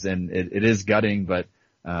happens. And it is gutting, but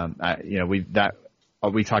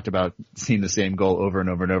we talked about seeing the same goal over and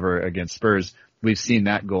over and over against Spurs. We've seen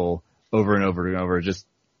that goal over and over and over, just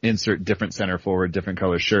insert different center forward, different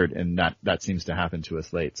color shirt, and that seems to happen to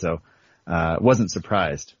us late. So, wasn't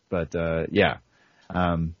surprised, but, yeah.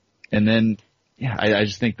 And then, yeah, I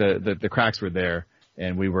just think the cracks were there,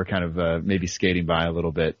 and we were kind of, maybe skating by a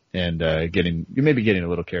little bit and, getting a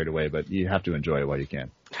little carried away, but you have to enjoy it while you can.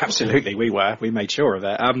 Absolutely, we made sure of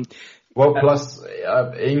it. Well, plus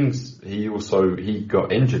Ings, he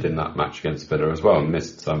got injured in that match against Villa as well, and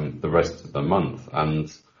missed the rest of the month.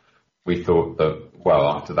 And we thought that, well,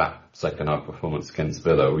 after that second half performance against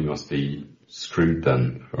Villa, we must be screwed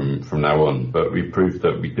then from now on. But we proved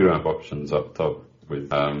that we do have options up top with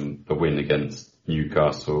the win against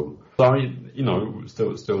Newcastle.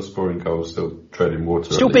 So still scoring goals, still treading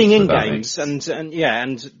water, still being in games,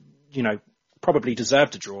 and probably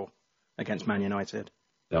deserved a draw against Man United.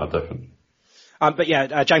 Yeah, definitely. But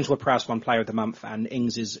yeah, James Ward-Prowse won Player of the Month, and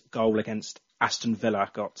Ings' goal against Aston Villa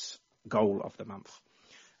got Goal of the Month.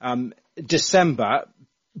 December,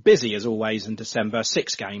 busy as always in December,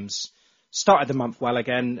 6 games. Started the month well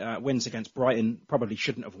again, wins against Brighton. Probably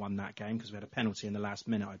shouldn't have won that game because we had a penalty in the last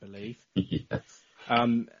minute, I believe. Yes.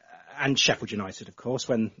 And Sheffield United, of course,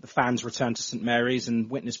 when the fans returned to St Mary's and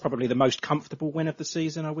witnessed probably the most comfortable win of the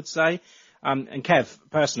season, I would say. And Kev,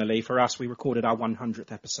 personally, for us, we recorded our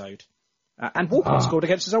 100th episode. And Walcott scored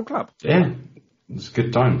against his old club. Yeah, it's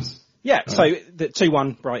good times. Yeah, so the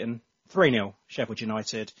 2-1 Brighton, 3-0 Sheffield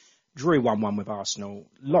United, drew 1-1 with Arsenal,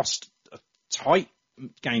 lost a tight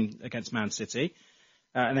game against Man City,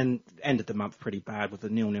 and then ended the month pretty bad with a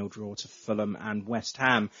 0-0 draw to Fulham and West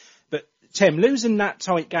Ham. But Tim, losing that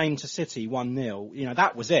tight game to City 1-0,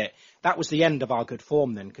 that was it. That was the end of our good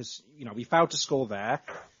form then, because, we failed to score there.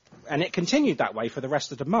 And it continued that way for the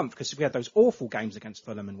rest of the month because we had those awful games against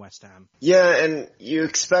Fulham and West Ham. Yeah, and you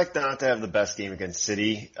expect not to have the best game against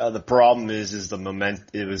City. The problem is it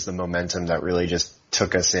was the momentum that really just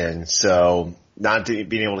took us in. So not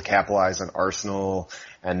being able to capitalize on Arsenal,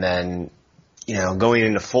 and then, going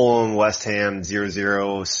into Fulham, West Ham,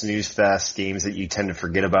 0-0, snooze fest, games that you tend to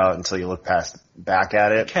forget about until you look back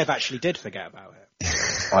at it. Kev actually did forget about it.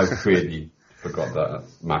 I really forgot that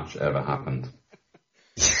match ever happened.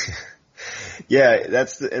 Yeah,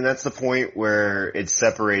 that's the point where it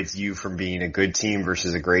separates you from being a good team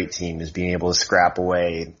versus a great team, is being able to scrap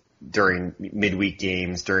away during midweek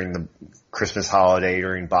games, during the Christmas holiday,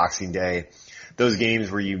 during Boxing Day. Those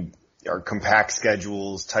games where you are compact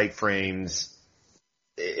schedules, tight frames.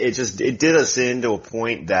 It did us into a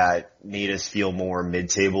point that made us feel more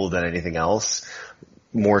mid-table than anything else.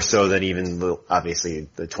 More so than even, obviously,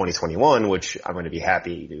 the 2021, which I'm going to be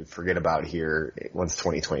happy to forget about here once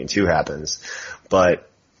 2022 happens. But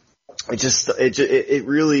it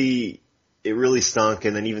really it really stunk.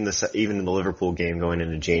 And then even in the Liverpool game going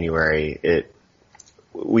into January,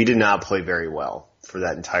 we did not play very well for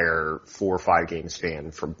that entire 4 or 5 game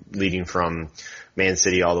span, from leading from Man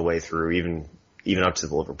City all the way through, even up to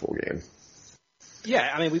the Liverpool game. Yeah,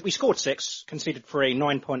 I mean, we scored 6, conceded 3,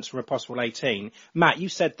 9 points from a possible 18. Matt, you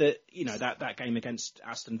said that, that game against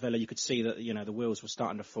Aston Villa, you could see that, the wheels were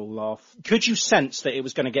starting to fall off. Could you sense that it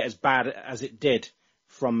was going to get as bad as it did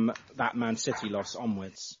from that Man City loss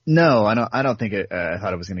onwards? No, I don't think I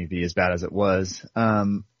thought it was going to be as bad as it was.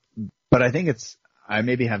 But I think I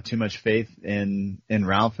maybe have too much faith in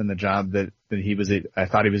Ralph and the job that I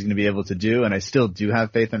thought he was going to be able to do. And I still do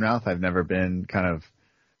have faith in Ralph. I've never been kind of,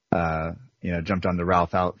 jumped on the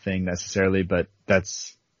Ralph out thing necessarily, but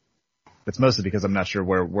that's mostly because I'm not sure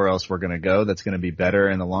where else we're going to go that's going to be better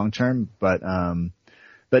in the long term. But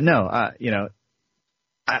no,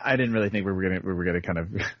 I didn't really think we were going to kind of,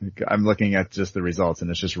 I'm looking at just the results and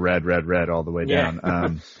it's just red all the way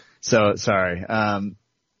down. So sorry.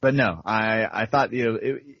 But no, I thought,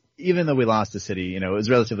 even though we lost to City, it was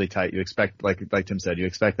relatively tight. You expect, like Tim said, you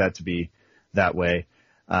expect that to be that way.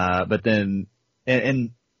 But then,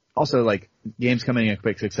 and also like games coming in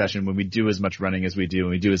quick succession, when we do as much running as we do and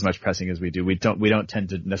we do as much pressing as we do, we don't tend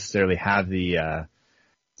to necessarily have the,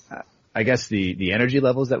 I guess the energy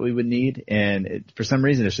levels that we would need. And for some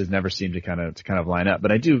reason, it's just never seemed to kind of line up.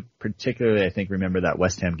 But I do particularly, I think, remember that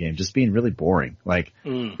West Ham game just being really boring. Like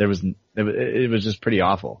it was just pretty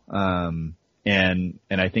awful. And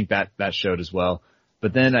I think that showed as well.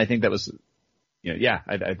 But then I think that was,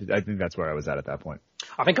 I think that's where I was at that point.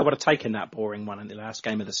 I think I would have taken that boring one in the last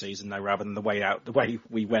game of the season, though, rather than the way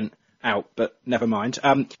we went out, but never mind.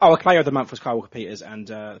 Our player of the month was Kyle Walker-Peters, and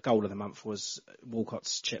goal of the month was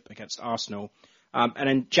Walcott's chip against Arsenal. And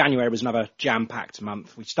then January was another jam-packed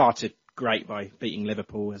month. We started great by beating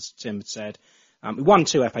Liverpool, as Tim had said. We won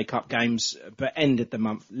 2 FA Cup games, but ended the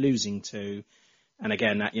month losing 2. And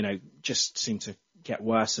again, that, just seemed to get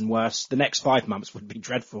worse and worse. The next 5 months would be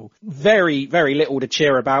dreadful. Very, very little to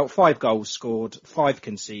cheer about. 5 goals scored, 5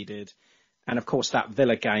 conceded. And of course that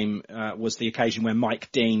Villa game was the occasion where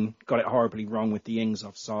Mike Dean got it horribly wrong with the Ings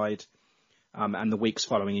offside. And the weeks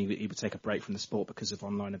following he would take a break from the sport because of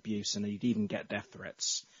online abuse, and he'd even get death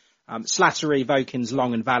threats. Slattery, Vokins,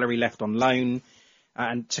 Long and Valerie left on loan.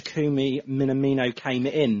 And Takumi Minamino came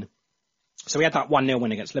in. So we had that 1-0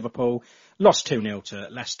 win against Liverpool, lost 2-0 to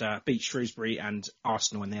Leicester, beat Shrewsbury and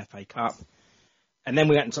Arsenal in the FA Cup. And then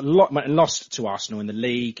we went and lost to Arsenal in the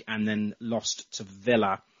league, and then lost to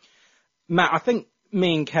Villa. Matt, I think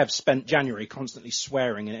me and Kev spent January constantly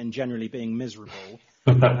swearing and generally being miserable,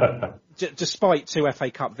 despite 2 FA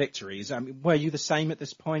Cup victories. Were you the same at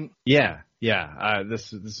this point? Yeah.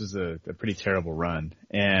 This was a pretty terrible run,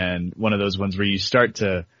 and one of those ones where you start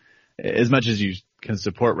to, as much as you can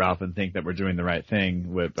support Ralph and think that we're doing the right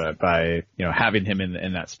thing by having him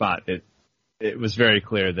in that spot, it was very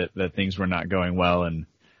clear that things were not going well, and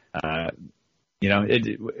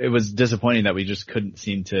it was disappointing that we just couldn't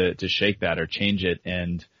seem to shake that or change it.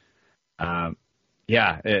 And I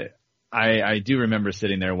do remember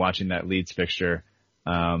sitting there watching that Leeds fixture.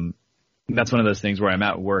 That's one of those things where I'm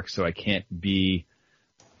at work, so I can't be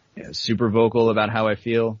super vocal about how I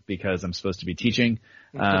feel because I'm supposed to be teaching.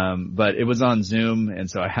 But it was on Zoom, and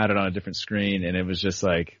so I had it on a different screen, and it was just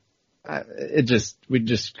like, we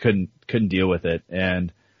just couldn't deal with it.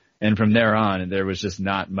 And from there on, there was just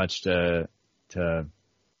not much to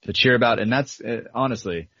cheer about. And that's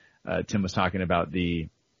honestly, Tim was talking about the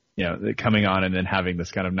coming on and then having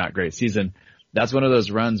this kind of not great season. That's one of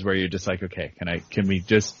those runs where you're just like, okay, can we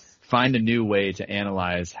just find a new way to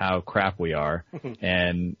analyze how crap we are?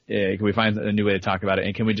 And can we find a new way to talk about it?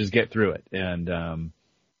 And can we just get through it? And,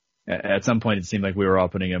 at some point it seemed like we were all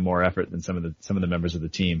putting in more effort than some of the members of the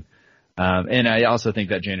team. And I also think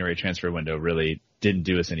that January transfer window really didn't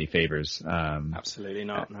do us any favors. Absolutely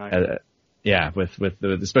not. No.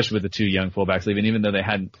 Especially with the 2 young fullbacks leaving, even though they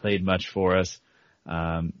hadn't played much for us.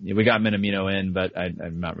 We got Minamino in, but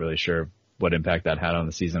I'm not really sure what impact that had on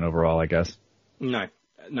the season overall, I guess. No,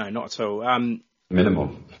 not at all.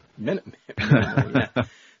 Minimal. Minimal, yeah.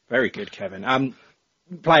 Very good, Kevin.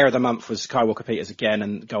 Player of the month was Kyle Walker-Peters again,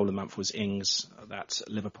 and goal of the month was Ings. That's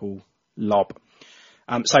Liverpool lob.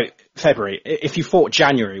 So February, if you thought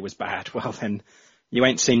January was bad, well then you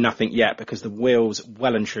ain't seen nothing yet, because the wheels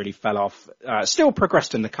well and truly fell off. Still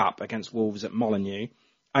progressed in the cup against Wolves at Molineux,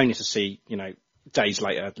 only to see, days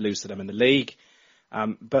later lose to them in the league.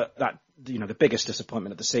 But that, the biggest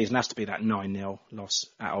disappointment of the season has to be that 9-0 loss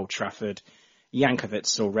at Old Trafford. Jankovic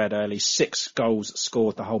saw red early, 6 goals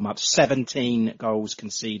scored the whole month, 17 goals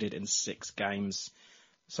conceded in 6 games.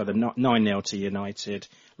 So the 9-0 to United,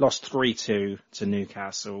 lost 3-2 to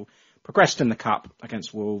Newcastle, progressed in the Cup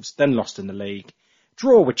against Wolves, then lost in the league,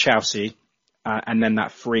 draw with Chelsea, and then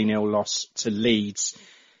that 3-0 loss to Leeds.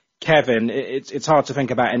 Kevin, it's hard to think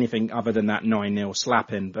about anything other than that 9-0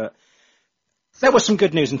 slapping, but there was some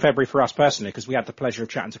good news in February for us personally, because we had the pleasure of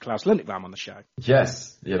chatting to Klaus Lundekvam on the show.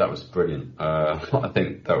 Yes, yeah, that was brilliant. I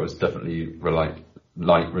think that was definitely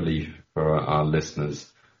light relief for our listeners.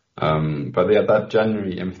 But yeah, that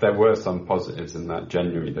January, if there were some positives in that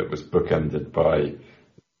January that was bookended by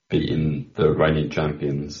beating the reigning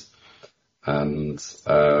champions and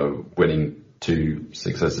winning 2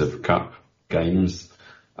 successive cup games.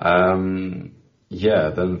 Then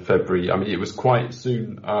February, I mean, it was quite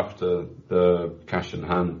soon after the Cash in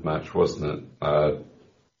Hand match, wasn't it?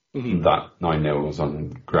 That 9-0 was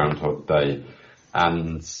on Groundhog Day.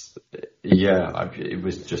 And it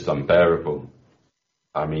was just unbearable.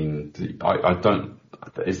 I mean,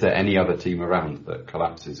 is there any other team around that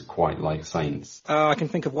collapses quite like Saints? I can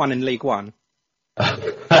think of one in League One.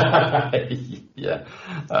 Yeah.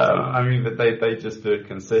 I mean, they just do it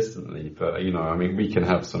consistently. But, I mean, we can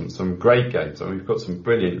have some great games. I mean, we've got some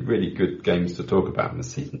brilliant, really good games to talk about in the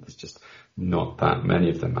season. There's just not that many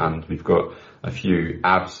of them. And we've got a few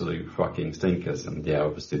absolute fucking stinkers. And yeah,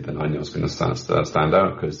 obviously the 9-0 is going to stand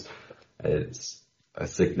out because it's a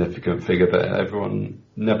significant figure that everyone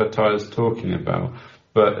never tires talking about.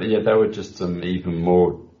 But yeah, there were just some even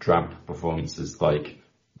more drab performances, like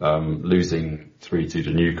losing 3-2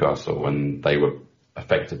 to Newcastle when they were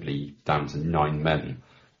effectively down to 9 men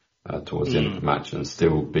towards the end of the match and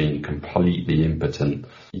still being completely impotent.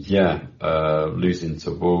 Yeah, losing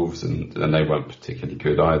to Wolves and they weren't particularly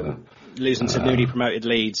good either. Losing to newly promoted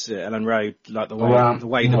Leeds at Ellen Road, like the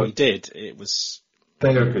way that we did, it was.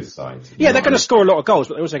 They're a good side. Yeah, they're going to score a lot of goals,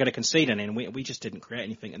 but they're also going to concede any, and we just didn't create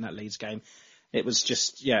anything in that Leeds game. It was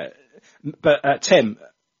just, But Tim,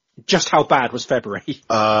 just how bad was February?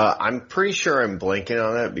 I'm pretty sure I'm blanking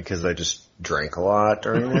on it because I just drank a lot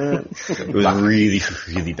during it. It was really,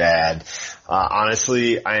 really bad.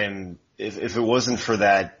 Honestly, if it wasn't for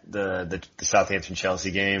the Southampton Chelsea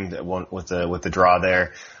game that won with the draw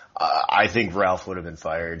there, I think Ralph would have been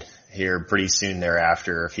fired here pretty soon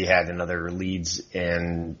thereafter if he had another Leeds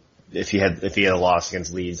and if he had a loss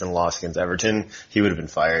against Leeds and a loss against Everton, he would have been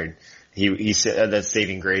fired. He said that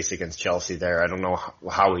saving grace against Chelsea there. I don't know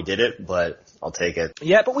how he did it, but I'll take it.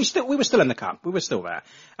 Yeah, but we were still in the cup. We were still there.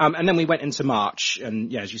 And then we went into March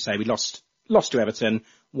and as you say, we lost to Everton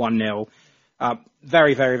 1-0.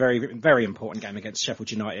 Very, very, very, very important game against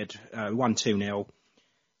Sheffield United. Won 2-0.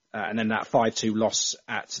 And then that 5-2 loss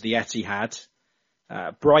at the Etihad.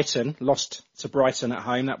 Brighton lost to Brighton at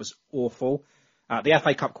home. That was awful. The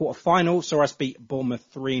FA Cup quarter-final saw us beat Bournemouth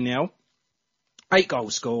 3-0. 8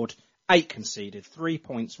 goals scored, 8 conceded, 3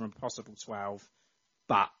 points from a possible 12,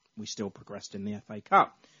 but we still progressed in the FA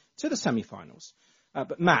Cup to the semi-finals.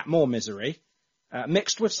 But Matt, more misery,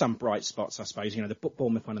 mixed with some bright spots, I suppose. The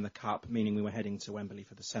Bournemouth won in the Cup, meaning we were heading to Wembley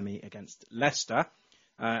for the semi against Leicester.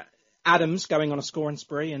 Adams going on a scoring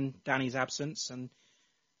spree in Danny's absence, and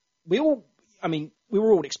we were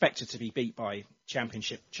all expected to be beat by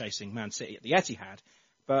championship-chasing Man City at the Etihad,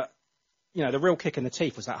 but the real kick in the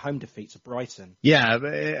teeth was that home defeat to Brighton. Yeah,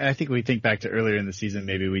 I think we think back to earlier in the season,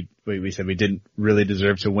 maybe we said we didn't really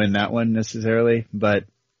deserve to win that one necessarily, but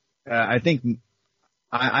I think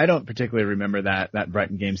I don't particularly remember that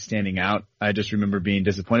Brighton game standing out. I just remember being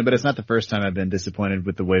disappointed, but it's not the first time I've been disappointed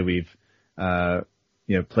with the way we've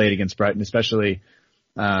played against Brighton, especially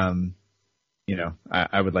I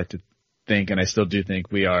would like to think, and I still do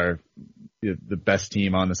think, we are the best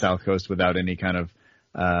team on the South Coast without any kind of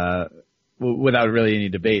without really any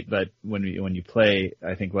debate. But when you play,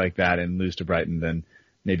 I think, like that and lose to Brighton, then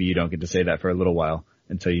maybe you don't get to say that for a little while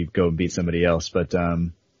until you go and beat somebody else. But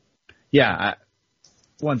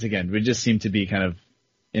once again, we just seem to be kind of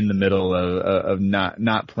in the middle of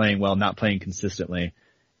not playing well, not playing consistently.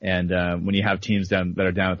 And when you have teams that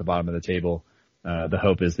are down at the bottom of the table, the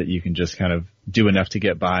hope is that you can just kind of do enough to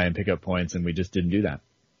get by and pick up points, and we just didn't do that.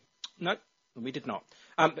 No, we did not.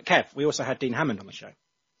 But Kev, we also had Dean Hammond on the show,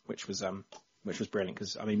 which was brilliant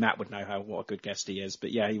because Matt would know what a good guest he is.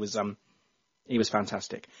 But yeah, he was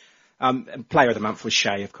fantastic. And player of the month was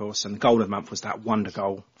Shea, of course, and goal of the month was that wonder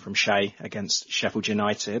goal from Shea against Sheffield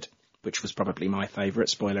United, which was probably my favourite.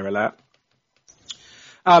 Spoiler alert.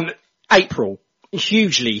 April,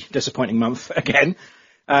 hugely disappointing month again.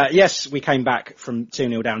 Yes, we came back from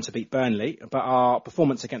 2-0 down to beat Burnley, but our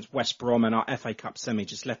performance against West Brom and our FA Cup semi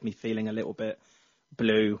just left me feeling a little bit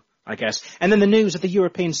blue, I guess. And then the news of the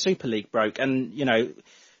European Super League broke, and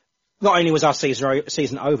not only was our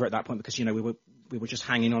season over at that point because we were we were just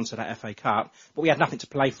hanging on to that FA Cup, but we had nothing to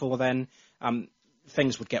play for then.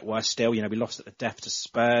 Things would get worse still. We lost at the death to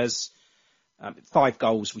Spurs. 5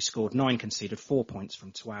 goals we scored, 9 conceded, 4 points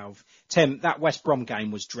from 12. Tim, that West Brom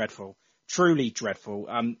game was dreadful. Truly dreadful.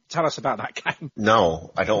 Tell us about that game.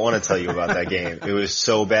 No, I don't want to tell you about that game. It was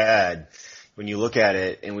so bad when you look at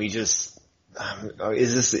it, and we just,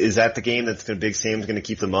 is that the game that's Big Sam's going to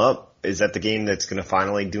keep them up? Is that the game that's going to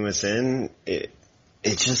finally do us in? It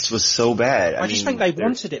just was so bad. I just think they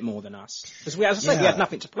wanted it more than us. Because we had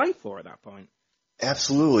nothing to play for at that point.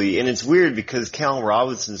 Absolutely. And it's weird because Callum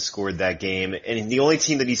Robinson scored that game, and the only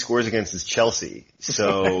team that he scores against is Chelsea.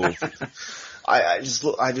 So I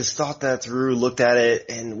just thought that through, looked at it,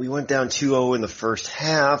 and we went down 2-0 in the first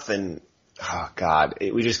half, and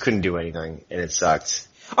we just couldn't do anything, and it sucked.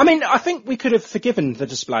 I mean, I think we could have forgiven the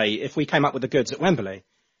display if we came up with the goods at Wembley.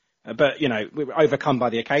 But, we were overcome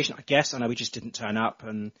by the occasion, I guess. I know we just didn't turn up,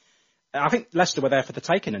 and I think Leicester were there for the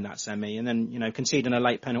taking in that semi, and then, conceding a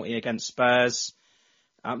late penalty against Spurs.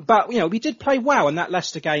 But, we did play well in that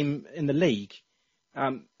Leicester game in the league,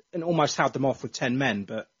 and almost held them off with 10 men,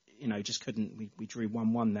 but, just couldn't. We drew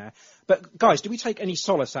 1-1 there. But, guys, do we take any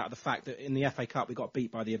solace out of the fact that in the FA Cup we got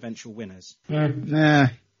beat by the eventual winners? Nah.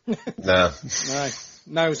 No.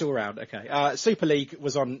 No, it was all round. Okay. Super League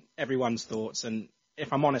was on everyone's thoughts, and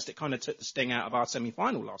if I'm honest, it kind of took the sting out of our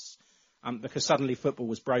semi-final loss, because suddenly football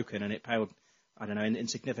was broken and it paled, in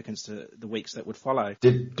significance to the weeks that would follow.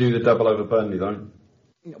 Did do the double over Burnley though?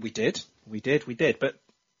 We did. But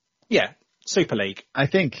yeah, Super League. I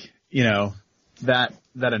think, that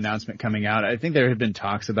announcement coming out, I think there had been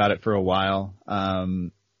talks about it for a while,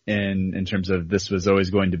 in terms of this was always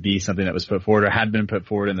going to be something that was put forward or had been put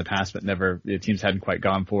forward in the past, but the teams hadn't quite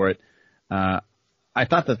gone for it. I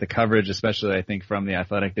thought that the coverage, especially I think from The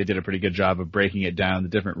Athletic, they did a pretty good job of breaking it down, the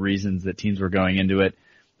different reasons that teams were going into it.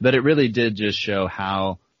 But it really did just show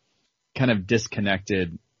how kind of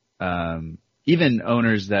disconnected, even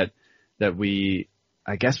owners that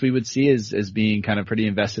I guess we would see as being kind of pretty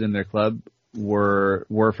invested in their club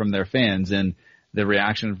were from their fans, and the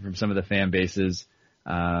reaction from some of the fan bases,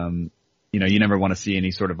 you never want to see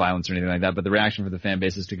any sort of violence or anything like that, but the reaction from the fan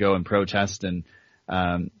bases to go and protest and,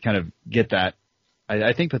 kind of get that,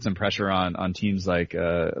 I think put some pressure on teams like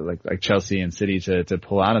Chelsea and City to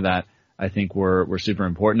pull out of that. I think were super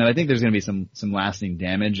important. And I think there's going to be some lasting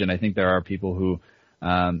damage. And I think there are people who,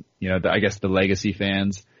 I guess the legacy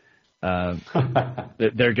fans, they're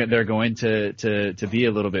going to be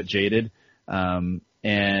a little bit jaded. And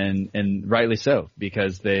rightly so,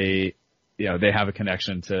 because they have a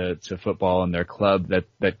connection to football and their club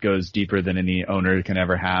that goes deeper than any owner can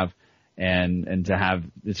ever have. And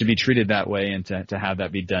to be treated that way and to have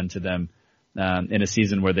that be done to them, in a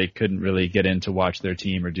season where they couldn't really get in to watch their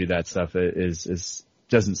team or do that stuff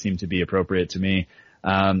doesn't seem to be appropriate to me.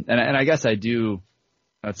 And I guess I do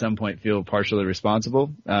at some point feel partially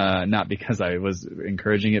responsible, not because I was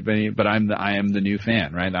encouraging it, but I am the new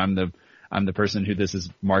fan, right? I'm the person who this is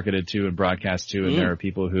marketed to and broadcast to, and there are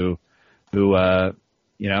people who the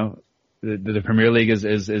Premier League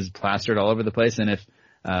is plastered all over the place, and if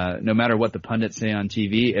no matter what the pundits say on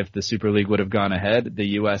TV, if the Super League would have gone ahead, the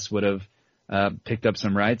U.S. would have picked up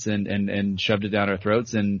some rights and shoved it down our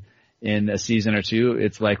throats. And in a season or two,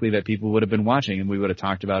 it's likely that people would have been watching, and we would have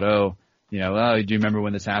talked about, do you remember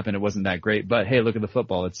when this happened? It wasn't that great, but hey, look at the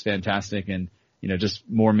football. It's fantastic. And, just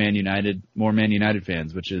more Man United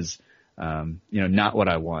fans, which is, not what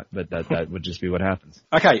I want, but that would just be what happens.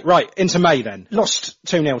 Okay, right. Into May then. Lost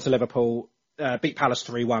 2-0 to Liverpool. Beat Palace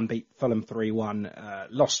 3-1, beat Fulham 3-1,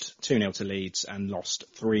 lost 2-0 to Leeds, and lost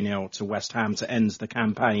 3-0 to West Ham to end the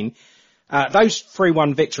campaign. Those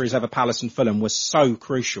 3-1 victories over Palace and Fulham were so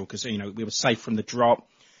crucial because, we were safe from the drop.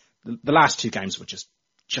 The last 2 games were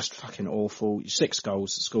just fucking awful. 6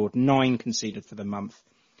 goals scored, 9 conceded for the month.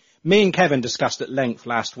 Me and Kevin discussed at length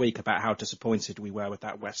last week about how disappointed we were with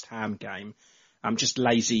that West Ham game. Just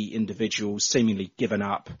lazy individuals, seemingly given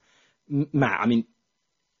up. Matt,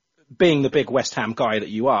 being the big West Ham guy that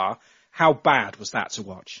you are, how bad was that to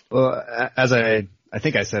watch? Well, as I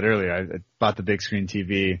think I said earlier, I bought the big screen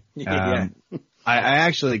TV. Yeah. I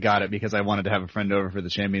actually got it because I wanted to have a friend over for the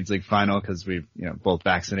Champions League final because we, both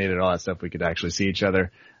vaccinated, all that stuff. We could actually see each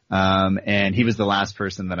other. And he was the last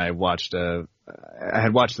person that I watched. I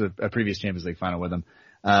had watched a previous Champions League final with him.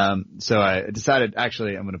 So I decided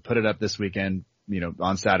actually I'm going to put it up this weekend,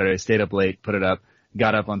 on Saturday, stayed up late, put it up,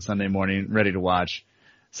 got up on Sunday morning, ready to watch.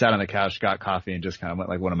 Sat on the couch, got coffee, and just kind of went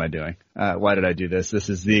like, what am I doing? Why did I do this? This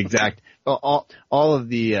is the exact, all of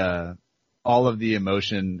the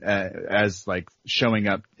emotion, as like showing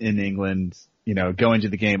up in England going to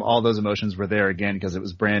the game, all those emotions were there again because it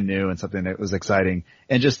was brand new and something that was exciting,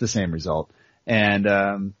 and just the same result. And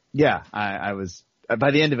I was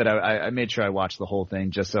by the end of it, I made sure I watched the whole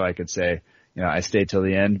thing just so I could say, I stayed till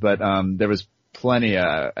the end. But there was plenty.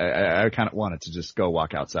 I kind of wanted to just go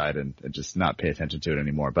walk outside and just not pay attention to it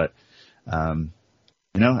anymore. But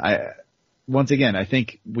once again, I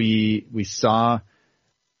think we saw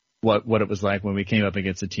what it was like when we came up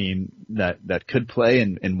against a team that could play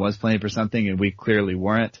and was playing for something, and we clearly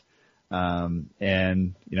weren't.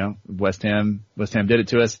 West Ham did it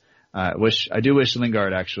to us. I do wish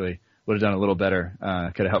Lingard actually would have done a little better.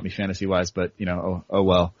 Could have helped me fantasy wise, but oh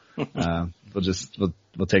well.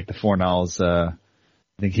 We'll take the 4-0s. I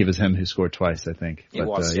think it was him who scored twice, I think. It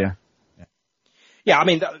was. Yeah. I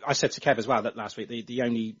mean, I said to Kev as well that last week the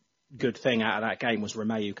only good thing out of that game was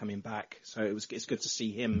Romeu coming back. So it's good to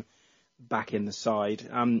see him back in the side.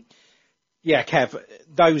 Kev,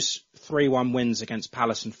 those 3-1 wins against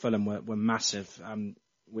Palace and Fulham were massive.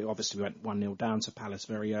 We obviously went 1-0 down to Palace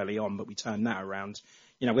very early on, but we turned that around.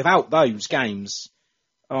 Without those games,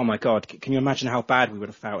 oh my God, can you imagine how bad we would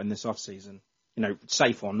have felt in this off-season?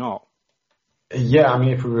 Safe or not. Yeah, I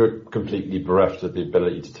mean, if we were completely bereft of the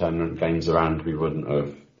ability to turn games around, we wouldn't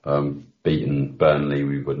have beaten Burnley,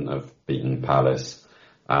 we wouldn't have beaten Palace.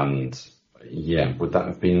 And yeah, would that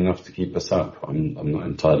have been enough to keep us up? I'm not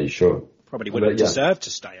entirely sure. Probably would have deserved to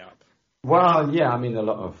stay up. Well, yeah, I mean, a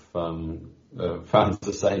lot of fans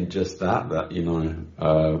are saying just that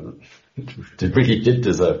really did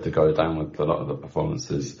deserve to go down with a lot of the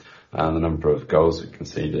performances and the number of goals we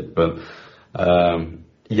conceded. But I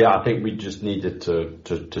think we just needed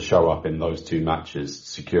to show up in those two matches,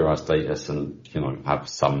 secure our status, and have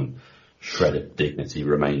some shred of dignity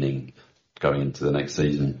remaining going into the next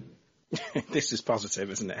season. This is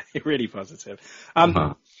positive, isn't it? Really positive.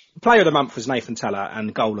 Player of the month was Nathan Tella,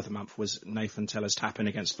 and goal of the month was Nathan Tella's tap-in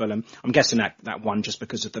against Fulham. I'm guessing that won just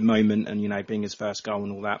because of the moment and, being his first goal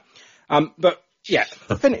and all that.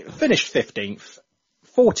 Finished 15th,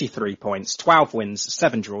 43 points, 12 wins,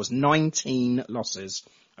 7 draws, 19 losses,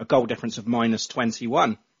 a goal difference of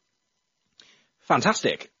 -21.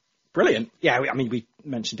 Fantastic. Brilliant. Yeah, I mean, we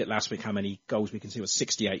mentioned it last week, how many goals we conceded. It was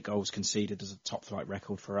 68 goals conceded as a top-flight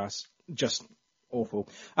record for us. Just awful.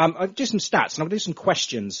 I'll do some stats, and I'm going to do some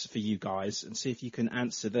questions for you guys and see if you can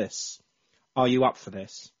answer this. Are you up for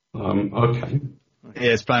this? Okay.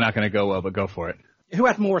 Yeah, it's probably not going to go well, but go for it. Who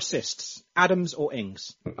had more assists, Adams or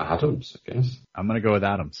Ings? Adams, I guess. I'm going to go with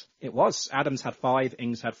Adams. It was. Adams had 5,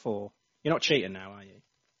 Ings had 4. You're not cheating now, are you?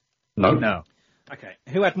 No. Okay.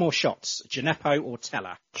 Who had more shots, Gineppo or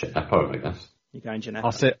Tella? Gineppo, I guess. You're going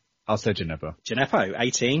Gineppo? I'll say Gineppo. Gineppo,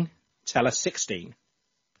 18. Tella, 16.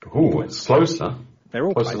 Oh, it's closer. They're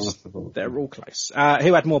all close. They're all close.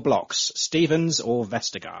 Who had more blocks, Stevens or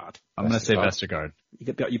Vestergaard? I'm going to say Vestergaard.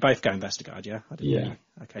 You both going Vestergaard, yeah? Yeah.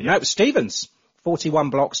 Okay. No, it was Stevens. 41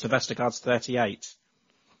 blocks to Vestergaard's 38.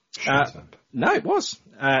 No, it was.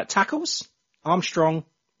 Tackles, Armstrong,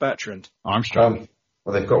 Bertrand. Armstrong.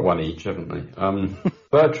 Well, they've got one each, haven't they?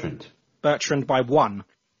 Bertrand. Bertrand by 1,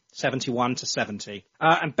 71 to 70.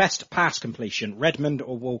 And best pass completion, Redmond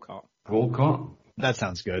or Walcott? Walcott. That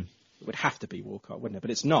sounds good. It would have to be Walcott, wouldn't it? But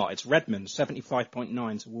it's not. It's Redmond,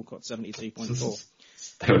 75.9 to Walcott, 72.4.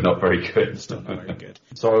 They were not very good. It's not very good.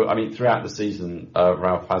 So, I mean, throughout the season,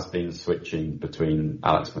 Ralph has been switching between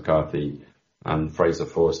Alex McCarthy and Fraser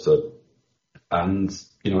Forster. And,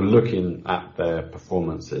 looking at their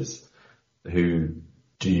performances, who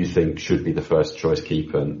do you think should be the first choice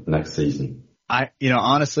keeper next season?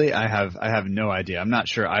 Honestly, I have no idea. I'm not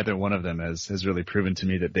sure either one of them has really proven to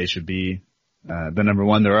me that they should be the number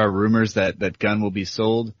one. There are rumors that Gunn will be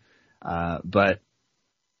sold, but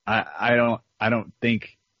I don't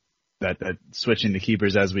think that switching the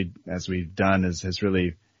keepers as we've done has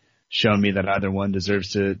really shown me that either one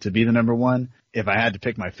deserves to be the number one. If I had to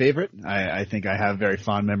pick my favorite, I think I have very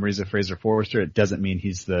fond memories of Fraser Forster. It doesn't mean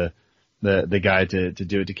he's the guy to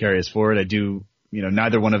do it, to carry us forward. I do,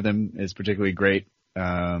 neither one of them is particularly great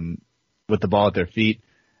with the ball at their feet.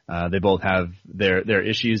 They both have their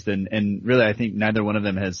issues, and really I think neither one of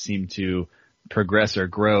them has seemed to progress or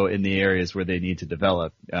grow in the areas where they need to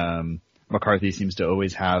develop. McCarthy seems to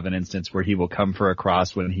always have an instance where he will come for a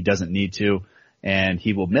cross when he doesn't need to, and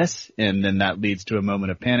he will miss, and then that leads to a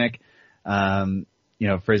moment of panic.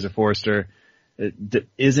 Fraser Forster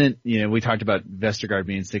isn't, we talked about Vestergaard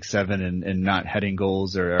being 6'7" and not heading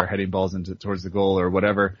goals or heading balls towards the goal or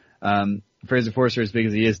whatever. Fraser Forster, as big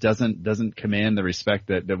as he is, doesn't command the respect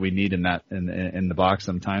that we need in the box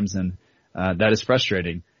sometimes, and that is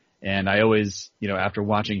frustrating. And I always, after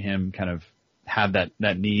watching him kind of have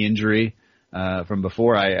that knee injury, from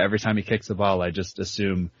before. Every time he kicks the ball, I just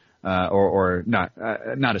assume, or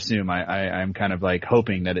not assume. I'm kind of like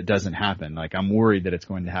hoping that it doesn't happen. Like I'm worried that it's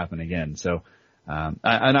going to happen again. So, and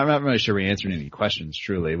I'm not really sure we answered any questions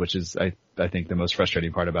truly, which is, I think the most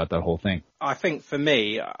frustrating part about the whole thing. I think for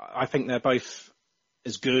me, I think they're both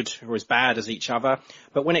as good or as bad as each other.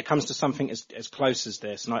 But when it comes to something as close as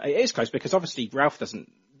this, and it is close because obviously Ralph doesn't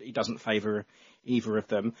favour either of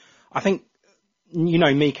them. I think, you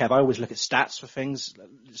know me, Kev, I always look at stats for things,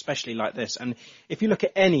 especially like this. And if you look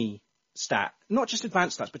at any stat, not just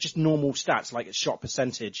advanced stats, but just normal stats like shot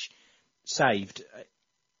percentage saved,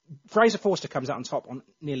 Fraser Forster comes out on top on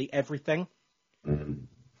nearly everything. Mm-hmm.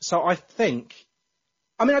 So I think,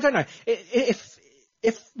 I don't know,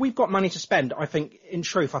 if we've got money to spend, I think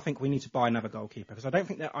we need to buy another goalkeeper because I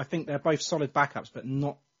think they're both solid backups, but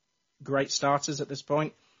not great starters at this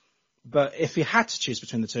point. But if you had to choose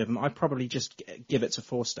between the two of them, I'd probably just give it to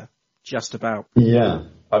Forster, just about. Yeah,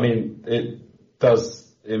 it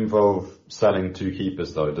does involve selling two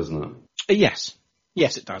keepers, though, doesn't it? Yes,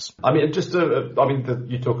 it does.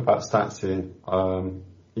 You talk about stats here.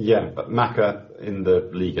 But Maka in the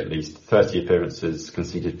league at least 30 appearances,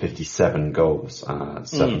 conceded 57 goals,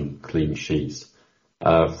 7 clean sheets.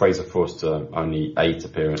 Fraser Forster only 8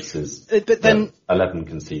 appearances, but then 11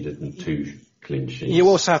 conceded and 2 clean sheets. You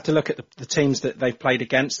also have to look at the teams that they've played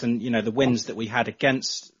against, and the wins that we had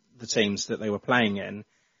against the teams that they were playing in,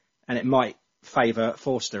 and it might favour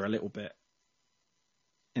Forster a little bit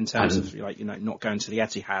in terms of not going to the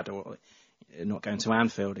Etihad or not going to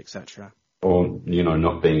Anfield, etc. Or,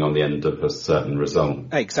 not being on the end of a certain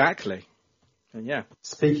result. Exactly. Yeah.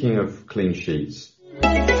 Speaking of clean sheets,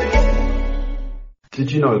 did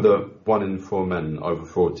you know that 1 in 4 men over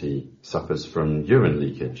 40 suffers from urine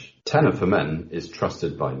leakage? Tenor for Men is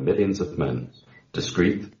trusted by millions of men.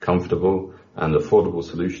 Discreet, comfortable, and affordable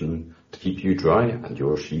solution to keep you dry and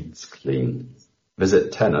your sheets clean.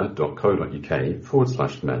 Visit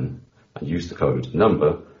tenor.co.uk/men and use the code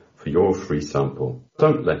NUMBER for your free sample.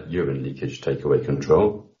 Don't let urine leakage take away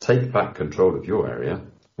control. Take back control of your area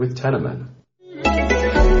with Tenor Men.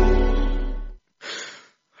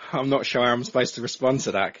 I'm not sure I'm supposed to respond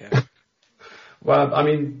to that, Kev. Well,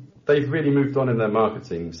 they've really moved on in their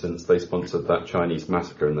marketing since they sponsored that Chinese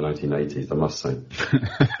massacre in the 1980s, I must say.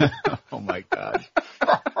 Oh my God.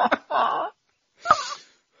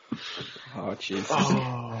 Oh, Jesus.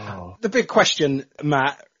 Oh. The big question,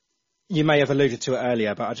 Matt, you may have alluded to it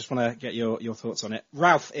earlier, but I just want to get your thoughts on it.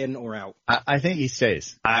 Ralph in or out? I think he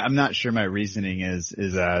stays. I'm not sure my reasoning is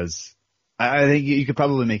as... I think you could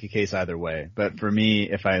probably make a case either way. But for me,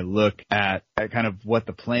 if I look at kind of what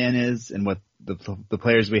the plan is and what the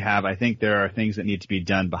players we have, I think there are things that need to be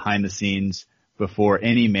done behind the scenes before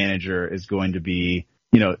any manager is going to be,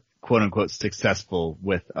 quote unquote, successful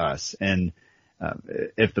with us. And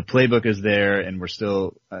if the playbook is there and we're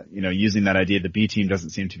still, using that idea, the B team doesn't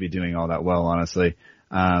seem to be doing all that well, honestly.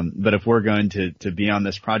 But if we're going to be on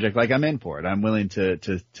this project, like I'm in for it, I'm willing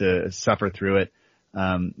to suffer through it.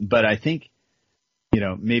 But I think,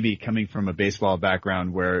 maybe coming from a baseball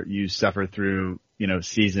background where you suffer through,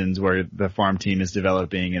 seasons where the farm team is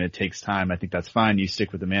developing and it takes time, I think that's fine. You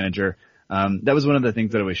stick with the manager. That was one of the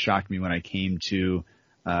things that always shocked me when I came to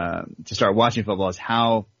start watching football is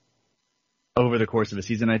how over the course of a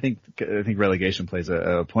season, I think relegation plays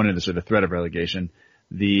a point in this, or the threat of relegation.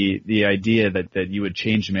 The idea that you would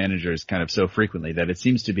change managers kind of so frequently that it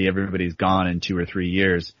seems to be everybody's gone in 2 or 3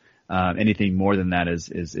 years. Anything more than that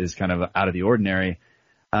is kind of out of the ordinary.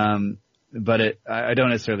 But I don't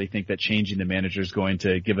necessarily think that changing the manager is going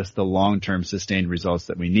to give us the long-term sustained results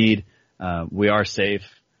that we need. We are safe.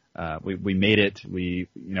 We made it.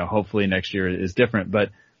 Hopefully next year is different. But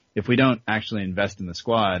if we don't actually invest in the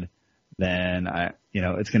squad, then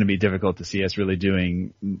it's going to be difficult to see us really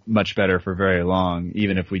doing much better for very long,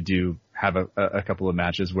 even if we do have a couple of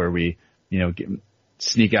matches where we,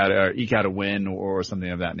 sneak out or eke out a win or something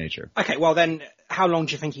of that nature. Okay, well then, how long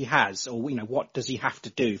do you think he has, or what does he have to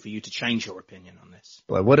do for you to change your opinion on this?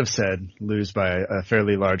 Well, I would have said lose by a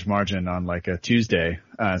fairly large margin on like a Tuesday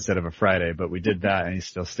instead of a Friday, but we did that and he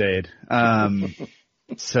still stayed.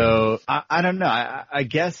 So I don't know. I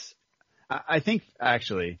guess I think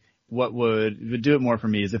actually what would do it more for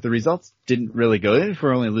me is if the results didn't really go, if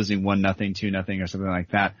we're only losing 1-0, 2-0 or something like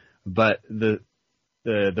that, but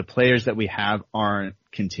the players that we have aren't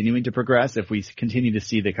continuing to progress, if we continue to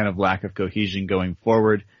see the kind of lack of cohesion going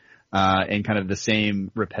forward, and kind of the same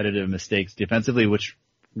repetitive mistakes defensively, which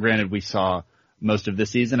granted we saw most of this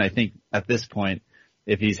season, I think at this point,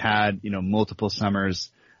 if he's had, multiple summers,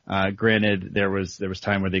 granted there was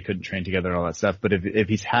time where they couldn't train together and all that stuff, but if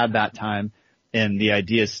he's had that time and the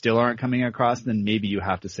ideas still aren't coming across, then maybe you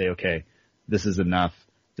have to say, okay, this is enough.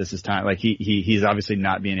 This is time. Like he's obviously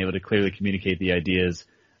not being able to clearly communicate the ideas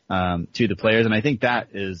to the players, and I think that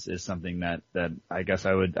is something that I guess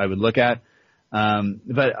I would look at.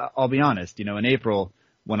 But I'll be honest, in April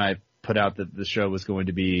when I put out that the show was going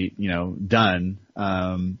to be, done,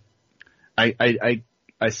 I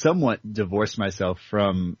somewhat divorced myself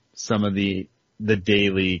from some of the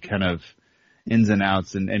daily kind of ins and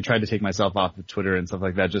outs and tried to take myself off of Twitter and stuff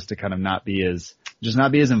like that just to kind of not be as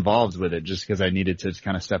involved with it, just because I needed to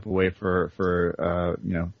kind of step away for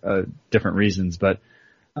different reasons. But,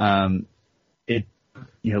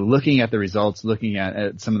 looking at the results, looking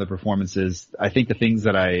at some of the performances, I think the things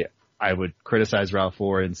that I would criticize Ralph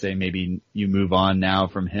for and say maybe you move on now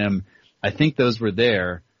from him, I think those were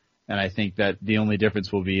there. And I think that the only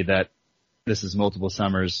difference will be that this is multiple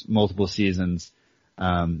summers, multiple seasons.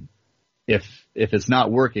 If it's not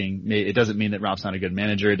working, it doesn't mean that Ralph's not a good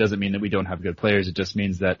manager. It doesn't mean that we don't have good players. It just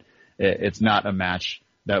means that it's not a match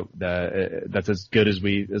that's as good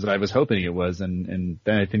as I was hoping it was. And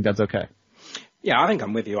then I think that's okay. Yeah, I think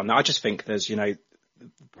I'm with you on that. I just think there's,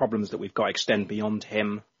 problems that we've got extend beyond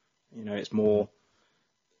him. It's more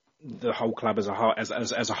the whole club as a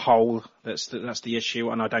whole. That's the issue.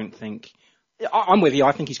 And I don't think, I'm with you.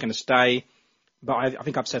 I think he's going to stay. But I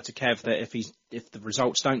think I've said to Kev that if the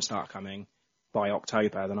results don't start coming by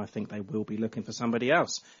October, then I think they will be looking for somebody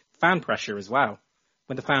else. Fan pressure as well.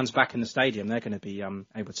 When the fans back in the stadium, they're going to be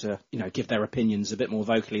able to, give their opinions a bit more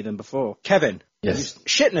vocally than before. Kevin. Yes.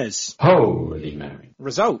 SHITNAs. Holy Mary.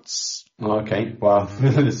 Results. Okay, well,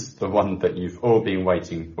 this is the one that you've all been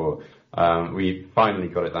waiting for. We finally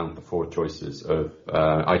got it down to 4 choices of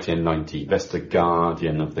ITN 90, Vesta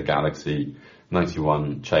Guardian of the Galaxy,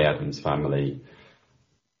 91, Che Adams Family,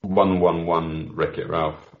 111, Wreck-It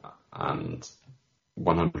Ralph, and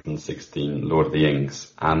 116, Lord of the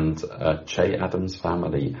Rings. And Che Adams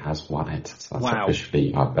Family has won it. So that's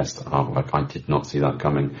officially our best artwork. I did not see that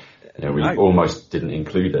coming. We almost didn't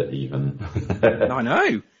include it even. I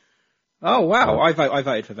know. Oh, wow. I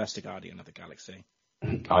voted for Vesta Guardian of the Galaxy.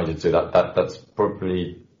 I did too. That's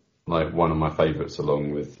probably like one of my favourites,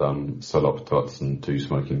 along with Solop Tots and 2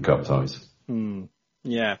 Smoking Cup Ties.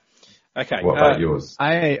 Yeah. Okay. What about yours?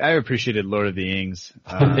 I appreciated Lord of the Rings.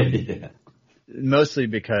 Yeah. Mostly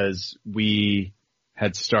because we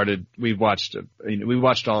watched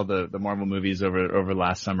all the Marvel movies over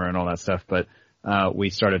last summer and all that stuff, but we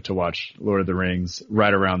started to watch Lord of the Rings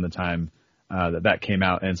right around the time that came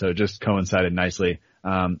out, and so it just coincided nicely.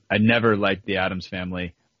 I never liked the Addams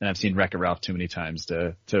Family, and I've seen Wreck-It Ralph too many times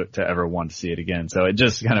to ever want to see it again. So it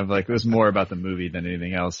just kind of it was more about the movie than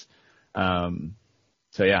anything else.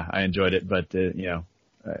 So yeah, I enjoyed it, but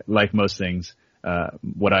like most things,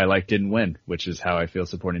 what I like didn't win, which is how I feel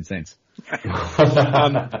supporting Saints.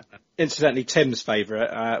 Incidentally, Tim's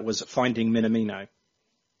favourite was Finding Minamino.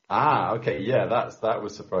 Ah, okay, yeah, that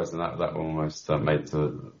was surprising. That almost made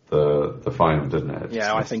the final, didn't it?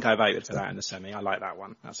 Yeah, I think I voted for that in the semi. I like that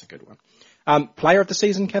one. That's a good one. Player of the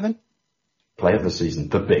season, Kevin? Player of the season,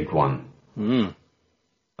 the big one.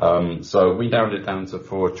 So we narrowed it down to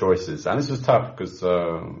 4 choices, and this was tough because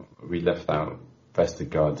we left out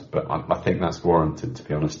Vestergaard, but I think that's warranted, to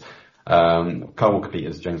be honest. Carl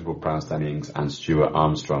Walker-Peters, James Ward-Prowse, Danny Ings, and Stuart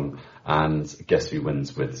Armstrong. And guess who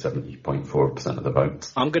wins with 70.4% of the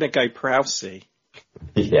votes? I'm going to go Prowsey.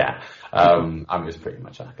 Yeah. It's pretty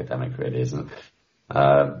much academic, really, isn't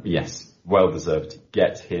it? Yes, well deserved.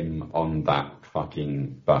 Get him on that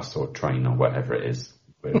fucking bus or train or whatever it is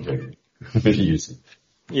we're using.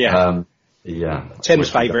 Yeah. Yeah. Tim's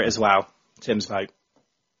favourite as well. Tim's vote.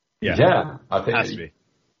 Yeah. I think has to be.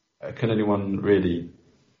 Can anyone really?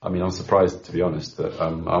 I mean, I'm surprised, to be honest, that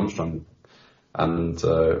Armstrong and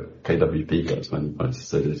KWP got as many points as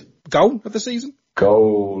they did. Goal of the season?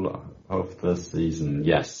 Goal of the season,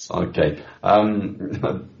 yes. Okay.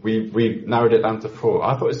 We narrowed it down to 4.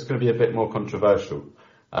 I thought this was going to be a bit more controversial.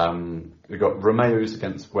 We've got Romeo's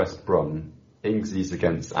against West Brom, Ingsy's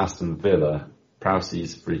against Aston Villa,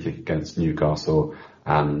 Prowsey's free kick against Newcastle,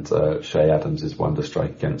 and Shea Adams' wonder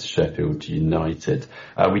strike against Sheffield United.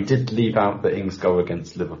 We did leave out the Ings goal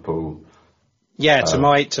against Liverpool. Yeah, to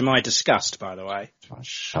my disgust, by the way.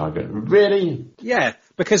 Really? Yeah,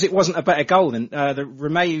 because it wasn't a better goal than the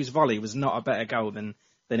Romeu's volley was not a better goal than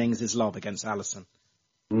Ings' lob against Alisson.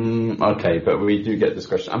 Okay, but we do get this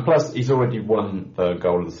question, and plus he's already won the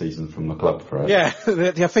goal of the season from the club for us. Yeah,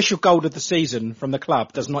 the official goal of the season from the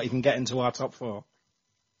club does not even get into our top 4.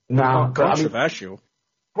 No, controversial.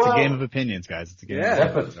 It's a game of opinions, guys. It's a game.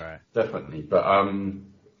 Yeah, definitely. But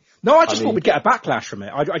No, I thought we'd get a backlash from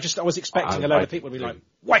it. I was expecting a load of people to be like,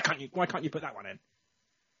 why can't you put that one in?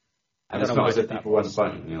 And it's not as if people weren't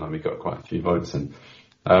voting. We got quite a few votes in.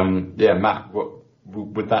 Matt, what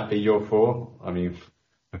would that be your four? I mean,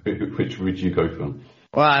 which would you go for?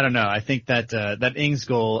 Well, I don't know. I think that Ings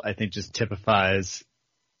goal, I think, just typifies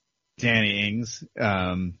Danny Ings.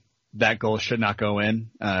 That goal should not go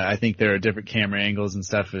in. I think there are different camera angles and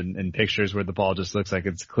stuff and pictures where the ball just looks like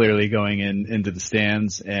it's clearly going into the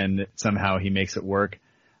stands, and somehow he makes it work.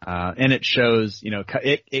 And it shows,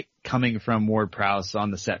 it coming from Ward-Prowse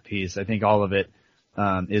on the set piece. I think all of it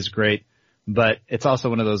is great, but it's also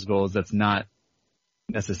one of those goals that's not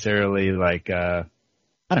necessarily like I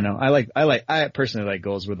don't know. I personally like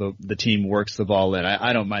goals where the team works the ball in.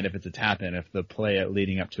 I don't mind if it's a tap in if the play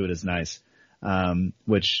leading up to it is nice.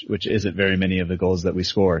 Which isn't very many of the goals that we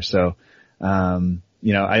score. So,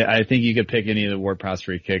 I think you could pick any of the Ward-Prowse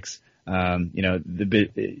free kicks.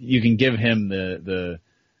 You can give him the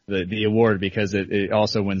award because it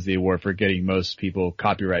also wins the award for getting most people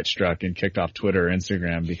copyright struck and kicked off Twitter or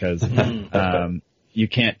Instagram because, you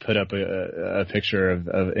can't put up a picture of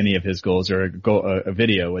any of his goals or a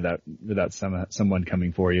video without someone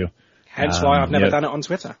coming for you. Hence why I've never done it on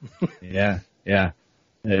Twitter. Yeah.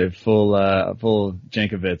 Full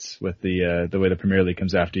Jankovic with the way the Premier League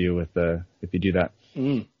comes after you if you do that.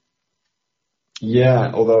 Mm.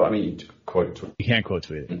 Yeah, although you quote tweet. You can't quote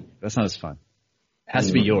tweet it. That's not as fun. It has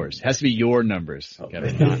to be yours. It has to be your numbers.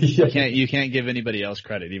 You can't give anybody else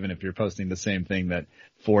credit, even if you're posting the same thing that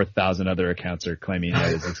 4,000 other accounts are claiming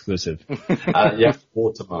that is exclusive. You have to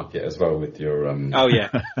watermark it as well with your. Oh yeah.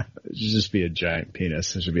 It should just be a giant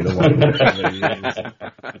penis. It should be the one.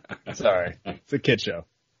 Sorry, it's a kid show.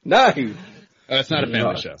 No, it's not a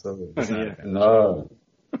family show. No.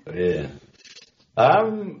 Yeah.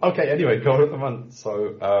 Okay, anyway, goal of the month.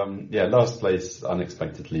 So, last place,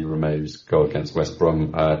 unexpectedly, Romeo's goal against West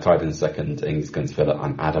Brom, tied in second, Ings against Villa,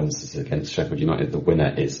 and Adams is against Sheffield United. The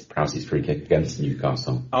winner is Prowse's free kick against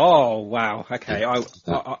Newcastle. Oh, wow. Okay,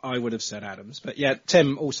 I would have said Adams. But yeah,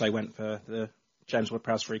 Tim also went for the James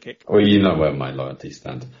Ward-Prowse free kick. Well, you know where my loyalties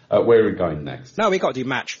stand. Where are we going next? No, we got to do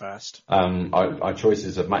match first. Our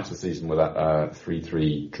choices of match of the season were that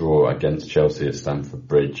 3-3 draw against Chelsea at Stamford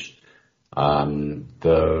Bridge. I've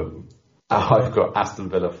got Aston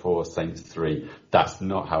Villa 4, Saints 3. That's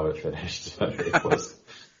not how it finished. It was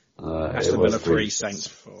Aston Villa 3, Saints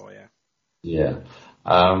 4. Yeah.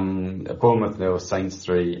 Bournemouth 0, Saints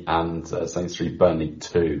 3, and Saints 3, Burnley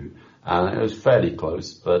 2. And it was fairly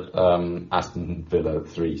close, but Aston Villa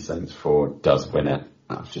 3, Saints 4 does win it.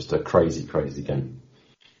 That's just a crazy, crazy game.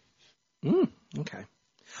 Okay.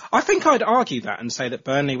 I think I'd argue that and say that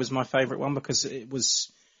Burnley was my favourite one because it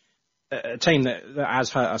was a team that has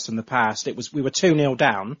hurt us in the past. We were 2-0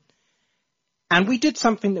 down, and we did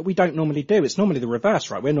something that we don't normally do. It's normally the reverse,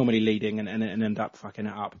 right? We're normally leading and end up fucking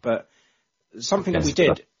it up. But something that we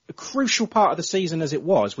did, a crucial part of the season as it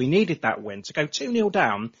was, we needed that win to go 2-0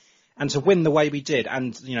 down and to win the way we did.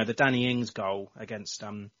 And the Danny Ings goal against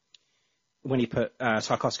when he put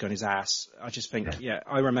Tarkowski on his ass, I just think,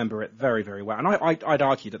 I remember it very, very well. And I'd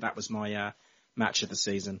argue that was my match of the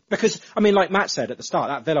season. Because, like Matt said at the start,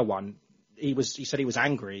 that Villa one, he said he was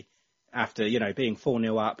angry after, being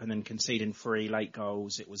 4-0 up and then conceding 3 late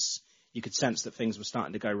goals. You could sense that things were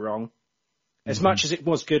starting to go wrong. As much as it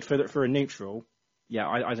was good for a neutral,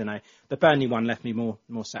 I don't know. The Burnley one left me more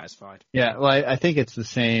satisfied. Yeah, well, I think it's the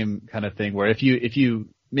same kind of thing where if you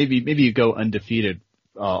maybe you go undefeated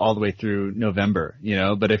all the way through November,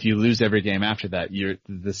 but if you lose every game after that,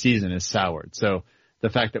 the season is soured. So the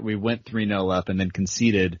fact that we went 3-0 up and then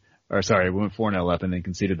conceded, we went 4-0 up and then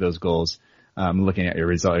conceded those goals. I'm looking at your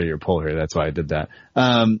result or your poll here. That's why I did that.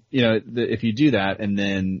 If you do that and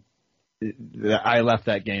then I left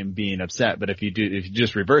that game being upset, but if you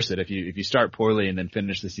just reverse it, if you start poorly and then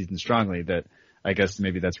finish the season strongly, that I guess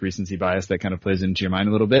maybe that's recency bias that kind of plays into your mind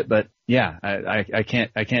a little bit. But yeah, I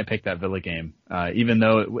can't pick that Villa game. Even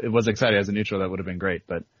though it was exciting as a neutral, that would have been great.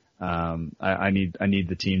 But, I need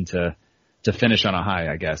the team to finish on a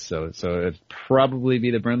high, I guess. So it'd probably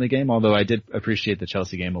be the Burnley game, although I did appreciate the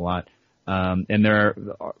Chelsea game a lot. And there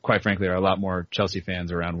are, quite frankly, a lot more Chelsea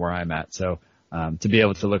fans around where I'm at. So, to be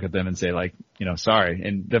able to look at them and say sorry.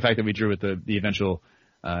 And the fact that we drew with the eventual,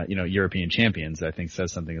 European champions, I think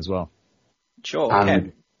says something as well. Sure.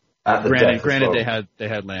 Granted they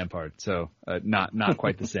had Lampard, so, not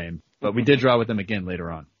quite the same, but we did draw with them again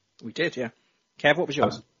later on. We did, yeah. Kev, what was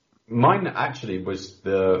yours? Mine actually was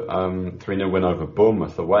the 3-0 win over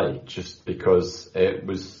Bournemouth away, just because it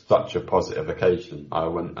was such a positive occasion. I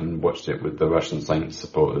went and watched it with the Russian Saints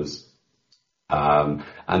supporters,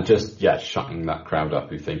 And just, shutting that crowd up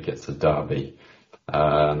who think it's a derby.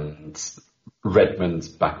 And Redmond's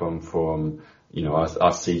back on form.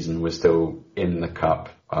 Our season, we're still in the cup,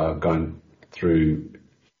 going through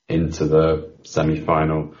into the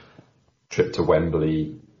semi-final, trip to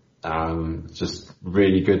Wembley. Just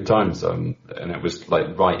really good times. And it was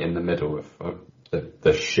like right in the middle of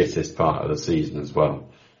the shittest part of the season as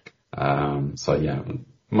well.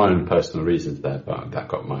 My own personal reasons there, but that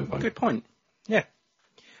got my vote. Good point. Yeah.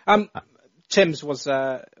 Tim's was,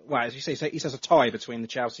 as you say, he says a tie between the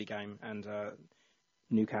Chelsea game and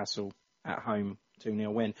Newcastle at home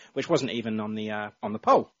 2-0 win, which wasn't even on the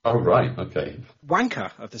poll. Oh, right. Okay.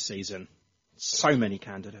 Wanker of the season. So many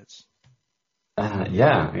candidates.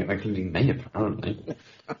 Including me, apparently.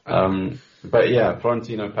 But yeah,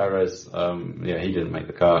 Florentino Perez, he didn't make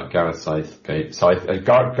the cut. Gareth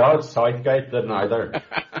Southgate didn't either.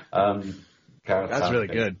 That's really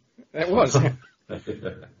good. It was.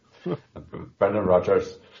 Brendan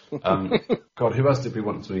Rodgers. God, who else did we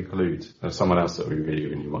want to include? There's someone else that we really,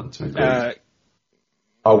 really want to include.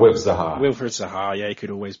 Wilf Zaha. Wilfred Zaha, he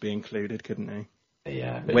could always be included, couldn't he?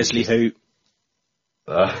 Yeah. Wesley Hoot.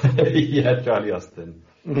 Charlie Austin.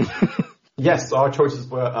 Yes, our choices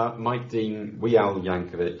were Mike Dean, Wial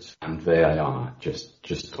Yankovic, and VAR.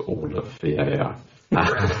 Just all of VAR.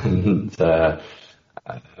 And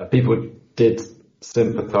people did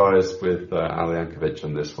sympathise with Al Yankovic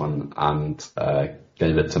on this one and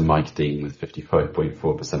gave it to Mike Dean with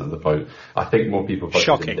 55.4% of the vote. I think more people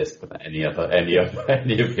voted in this than any of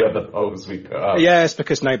the other polls we put up. Yeah, it's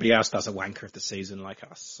because nobody else does a wanker of the season like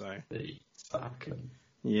us. So exactly.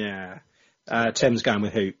 Yeah. Tim's going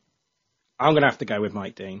with who? I'm going to have to go with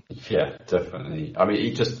Mike Dean. Yeah, definitely. I mean,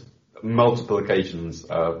 he just multiple occasions,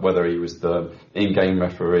 whether he was the in-game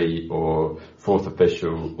referee or fourth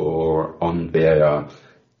official or on VAR,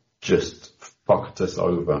 just fucked us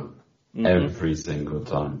over every single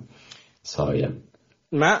time. So, yeah.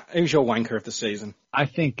 Matt, who's your wanker of the season? I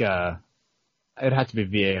think it'd have to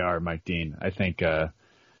be VAR, Mike Dean. I think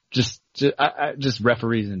just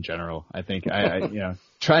referees in general. I think I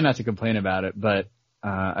try not to complain about it, but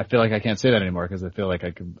I feel like I can't say that anymore because I feel like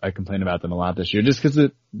I complain about them a lot this year just because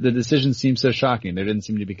the decisions seem so shocking. There didn't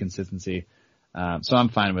seem to be consistency. So I'm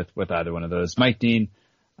fine with either one of those. Mike Dean,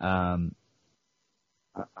 I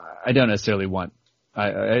don't necessarily want,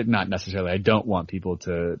 I don't want people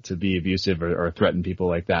to be abusive or threaten people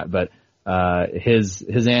like that, but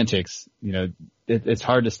his antics, it's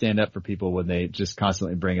hard to stand up for people when they just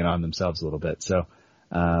constantly bring it on themselves a little bit. So,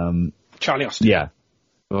 Charlie Austin. Yeah.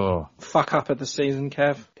 Oh. Fuck up of the season,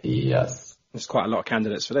 Kev? Yes. There's quite a lot of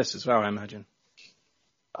candidates for this as well, I imagine.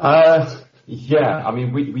 Yeah, I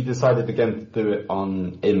mean, we decided again to do it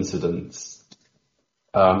on incidents.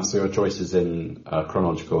 So your choices in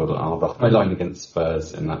chronological order are the high line against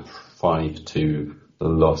Spurs in that 5-2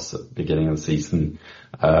 loss at the beginning of the season.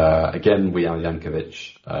 Again, Wial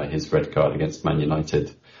Yankovic, his red card against Man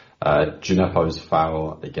United. Djenepo's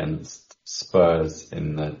foul against Spurs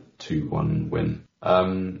in the 2-1 win.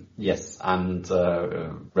 Yes, and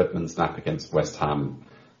Redmond's nap against West Ham.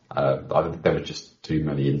 I think there were just too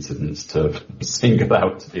many incidents to single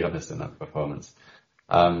out, to be honest, in that performance.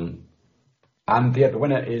 And the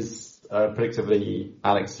winner is predictably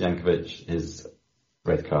Alex Yankovic, his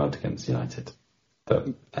red card against United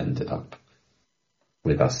that ended up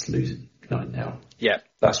with us losing 9-0. Yeah,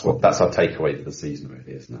 that's our takeaway for the season,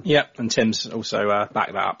 really, isn't it? Yeah, and Tim's also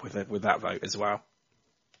backed that up with that vote as well.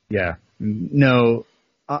 Yeah, no,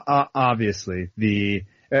 obviously we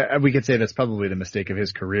could say that's probably the mistake of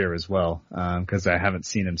his career as well, because I haven't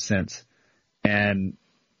seen him since. And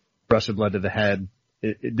brush of blood to the head.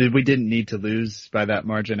 We didn't need to lose by that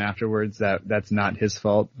margin afterwards. That's not his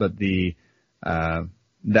fault, but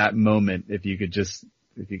that moment, if he could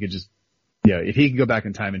go back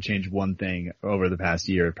in time and change one thing over the past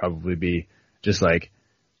year, it'd probably be just like,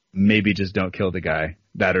 maybe just don't kill the guy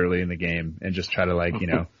that early in the game and just try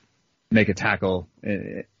to make a tackle,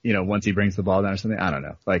 once he brings the ball down or something. I don't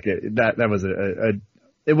know. That was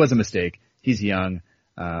it was a mistake. He's young.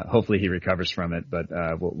 Hopefully he recovers from it, but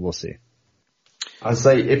we'll see. I'd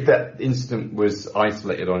say if that incident was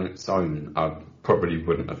isolated on its own, I probably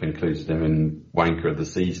wouldn't have included him in wanker of the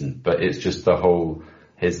season, but it's just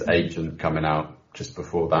his agent coming out just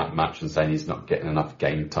before that match and saying he's not getting enough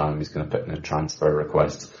game time, he's going to put in a transfer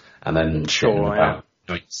request, and then about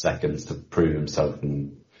 90 seconds to prove himself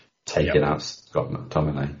and taking out Scott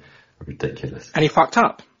McTominay. Ridiculous. And he fucked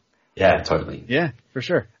up. Yeah, totally. Yeah, for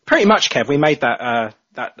sure. Pretty much, Kev, we made that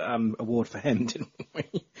award for him, didn't we?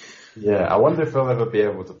 Yeah, I wonder if they'll ever be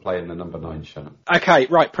able to play in the number 9 shirt. Okay,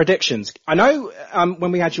 right, predictions. I know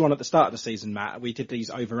when we had you on at the start of the season, Matt, we did these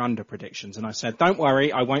over-under predictions, and I said, don't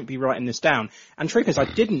worry, I won't be writing this down. And truth is, I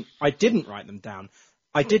didn't write them down.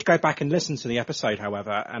 I did go back and listen to the episode,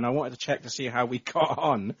 however, and I wanted to check to see how we got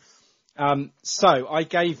on. So I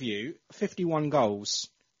gave you 51 goals,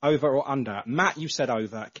 over or under. Matt, you said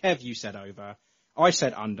over. Kev, you said over. I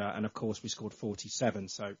said under, and of course we scored 47,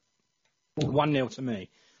 so 1-0 to me.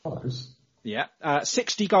 Close. Yeah.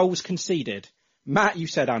 60 goals conceded. Matt, you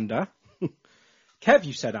said under. Kev,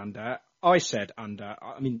 you said under. I said under.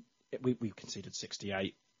 I mean, we conceded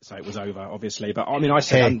 68, so it was over, obviously. But I mean, I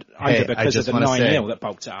said under because of the 9-0 that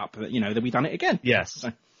bulked it up. But, that we done it again. Yes.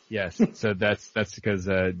 So. Yes. So that's because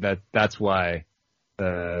that's why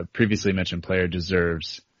the previously mentioned player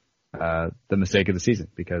deserves the mistake of the season,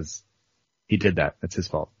 because he did that. That's his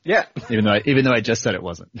fault. Yeah. Even though I just said it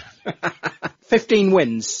wasn't. 15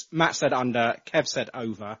 wins. Matt said under. Kev said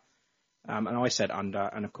over. And I said under.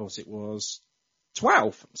 And of course it was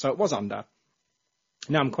 12. So it was under.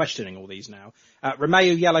 Now I'm questioning all these now.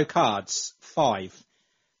 Romeo yellow cards, 5.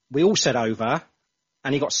 We all said over.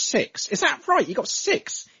 And he got 6. Is that right? He got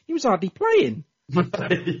 6. He was hardly playing.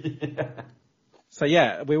 Yeah. So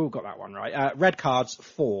yeah, we all got that one right. Red cards,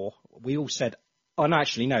 4. We all said, oh no,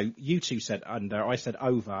 actually no, you two said under, I said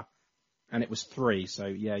over, and it was 3. So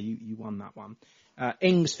yeah, you won that one.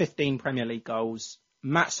 Ings, 15 Premier League goals.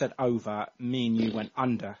 Matt said over, me and you went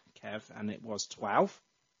under, Kev, and it was 12.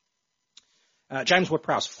 James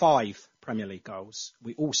Ward-Prowse, 5 Premier League goals.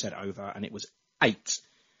 We all said over, and it was 8.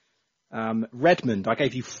 Redmond, I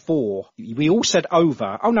gave you 4. We all said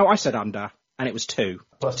over. Oh no, I said under, and it was 2.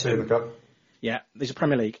 Plus 2 in the cup. Yeah, these are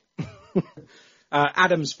Premier League.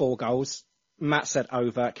 Adams, 4 goals. Matt said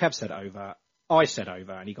over. Kev said over. I said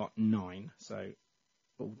over, and he got 9. So,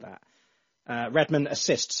 all that. Redmond,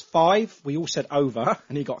 assists, 5. We all said over,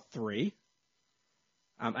 and he got 3.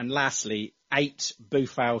 And lastly, 8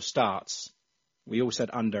 Boufal starts. We all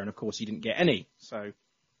said under, and of course he didn't get any. So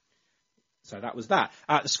that was that.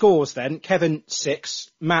 The scores then, Kevin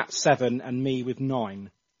 6, Matt 7, and me with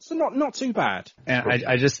 9. So not too bad. And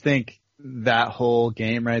I just think that whole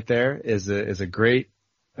game right there is a great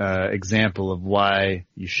example of why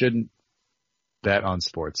you shouldn't bet on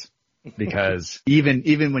sports. Because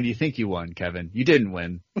even when you think you won, Kevin, you didn't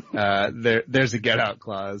win. There's a get out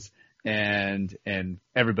clause, and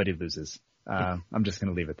everybody loses. I'm just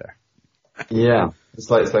going to leave it there. Yeah, it's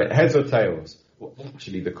like heads or tails. Well,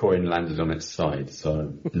 actually, the coin landed on its side,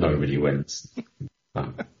 so nobody wins.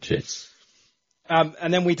 Cheers.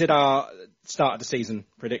 And then we did our start of the season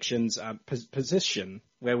predictions, position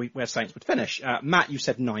where Saints would finish. Matt, you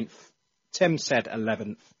said 9th. Tim said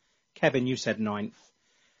 11th. Kevin, you said 9th.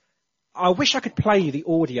 I wish I could play you the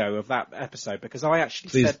audio of that episode, because I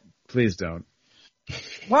actually said... Please don't.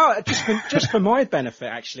 Well, just for my benefit,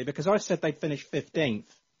 actually, because I said they'd finish 15th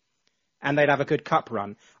and they'd have a good cup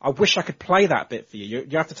run. I wish I could play that bit for you.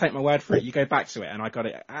 You have to take my word for it. You go back to it, and I got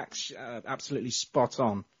it absolutely spot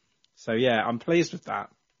on. So yeah, I'm pleased with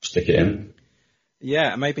that. Stick it in.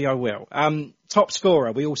 Yeah, maybe I will. Top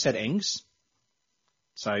scorer, we all said Ings.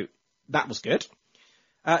 So that was good.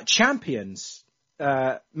 Champions,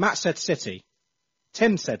 Matt said City.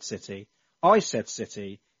 Tim said City. I said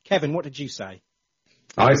City. Kevin, what did you say?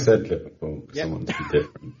 I said Liverpool, because I want to be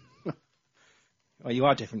different. Well, you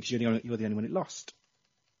are different because you're the only one that lost.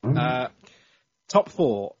 Mm. Top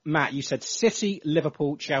 4, Matt, you said City,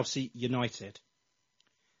 Liverpool, Chelsea, United.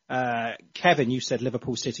 Kevin, you said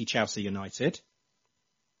Liverpool, City, Chelsea, United.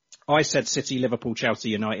 I said City, Liverpool, Chelsea,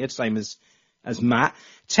 United, same as Matt.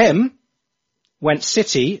 Tim went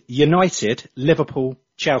City, United, Liverpool,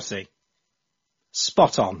 Chelsea.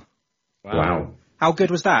 Spot on. Wow. How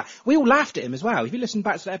good was that? We all laughed at him as well. If you listen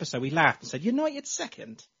back to the episode, we laughed and said, United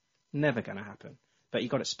second. Never going to happen. But you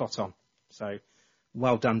got it spot on. So,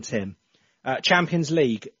 well done, Tim. Champions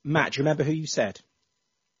League. Matt, do you remember who you said?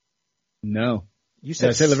 No. You said Did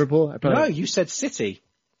I say Liverpool? No, you said City.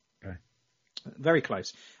 Okay. Very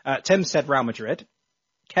close. Tim said Real Madrid.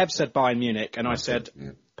 Kev said Bayern Munich. And I said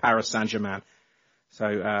Paris Saint-Germain.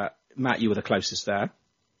 So, Matt, you were the closest there.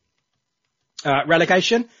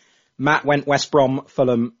 Relegation. Matt went West Brom,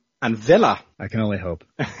 Fulham, and Villa. I can only hope.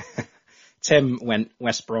 Tim went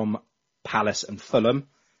West Brom, Palace, and Fulham.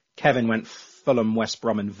 Kevin went Fulham, West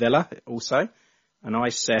Brom, and Villa also. And I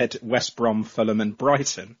said West Brom, Fulham, and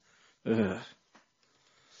Brighton.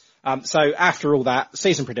 So after all that,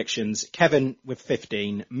 season predictions, Kevin with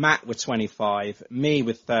 15, Matt with 25, me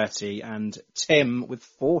with 30, and Tim with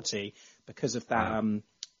 40 because of that,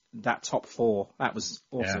 that top 4. That was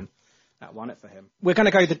awesome. Yeah. That won it for him. We're going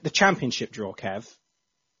to go the championship draw, Kev.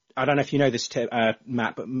 I don't know if you know this,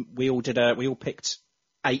 Matt, but we all picked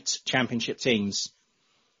 8 championship teams.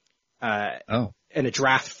 In a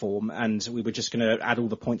draft form, and we were just going to add all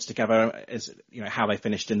the points together as how they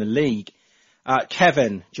finished in the league.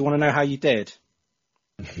 Kevin, do you want to know how you did?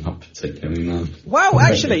 Not particularly, no. Well,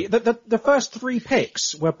 actually, the first 3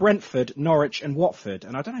 picks were Brentford, Norwich, and Watford,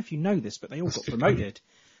 and I don't know if you know this, but they all got promoted,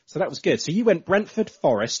 so that was good. So you went Brentford,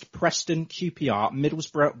 Forest, Preston, QPR,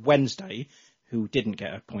 Middlesbrough, Wednesday, who didn't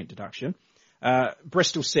get a point deduction,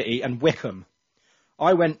 Bristol City, and Wickham.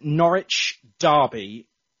 I went Norwich, Derby,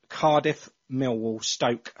 Cardiff, Millwall,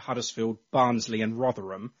 Stoke, Huddersfield, Barnsley and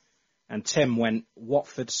Rotherham. And Tim went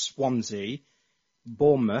Watford, Swansea,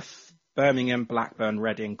 Bournemouth, Birmingham, Blackburn,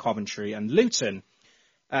 Reading, Coventry and Luton.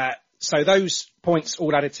 So those points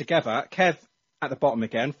all added together. Kev at the bottom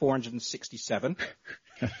again, 467.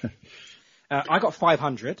 I got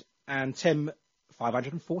 500 and Tim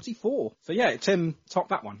 544. So yeah, Tim topped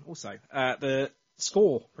that one also. The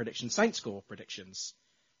score predictions, Saints score predictions.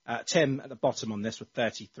 Tim at the bottom on this with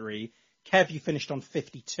 33. Kev, you finished on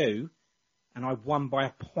 52, and I won by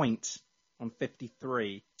a point on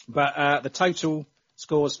 53. But the total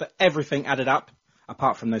scores for everything added up,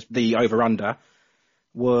 apart from the over-under,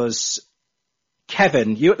 was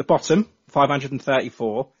Kevin, you at the bottom,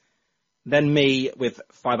 534, then me with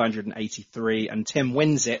 583, and Tim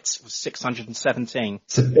wins it with 617.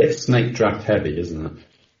 It's a bit snake draft heavy, isn't it?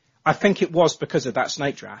 I think it was because of that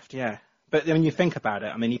snake draft, yeah. But when you think about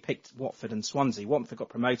it, I mean, he picked Watford and Swansea. Watford got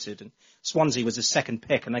promoted, and Swansea was his second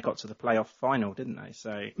pick, and they got to the playoff final, didn't they?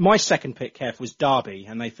 So my second pick, Kev, was Derby,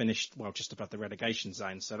 and they finished, well, just above the relegation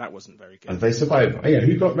zone, so that wasn't very good. And they survived. Oh, yeah,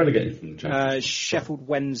 who got relegated from the Championship? Sheffield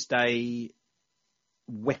Wednesday,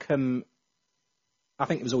 Wickham. I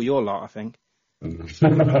think it was all your lot, I think.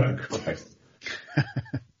 Christ.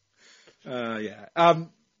 Yeah.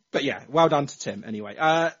 But yeah, well done to Tim, anyway.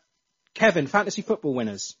 Kevin, fantasy football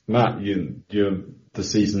winners. Matt, you're the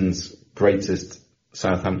season's greatest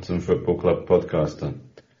Southampton Football Club podcaster.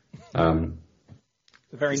 A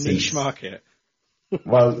very niche market.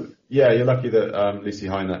 Well, yeah, you're lucky that Lucy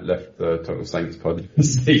Hynett left the Total Saints pod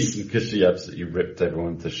this season because she absolutely ripped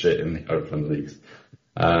everyone to shit in the Oakland leagues.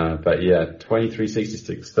 But yeah,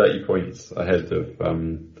 23-66, 30 points ahead of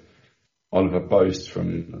Oliver Post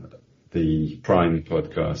from the Prime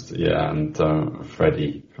podcast, yeah, and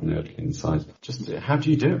Freddie from the Oakland Inside. Just how do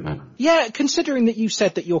you do it, man? Yeah, considering that you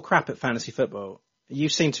said that you're crap at fantasy football, you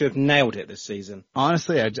seem to have nailed it this season.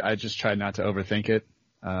 Honestly, I just tried not to overthink it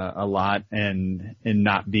a lot and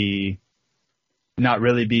not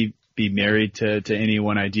really be married to any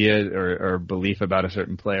one idea or belief about a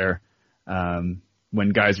certain player. When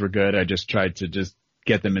guys were good, I just tried to just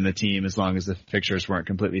get them in the team as long as the fixtures weren't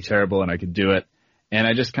completely terrible and I could do it. And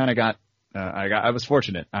I just kind of I was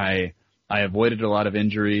fortunate. I avoided a lot of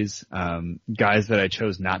injuries. Guys that I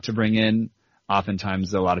chose not to bring in,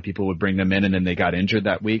 oftentimes a lot of people would bring them in and then they got injured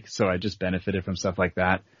that week. So I just benefited from stuff like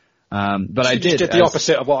that. But I did the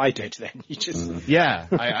opposite of what I did then. You just, yeah,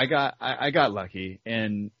 I got lucky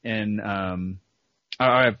and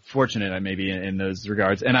I'm fortunate maybe in those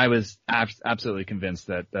regards. And I was absolutely convinced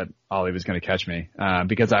that Ollie was going to catch me,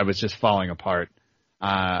 because I was just falling apart.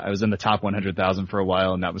 I was in the top 100,000 for a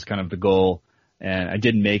while, and that was kind of the goal. And I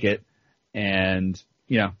didn't make it, and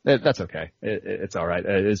that's okay. It's all right.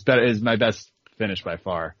 It's my best finish by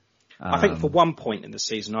far. I think for one point in the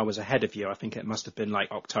season, I was ahead of you. I think it must have been like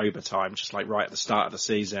October time, just like right at the start of the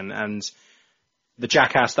season. And the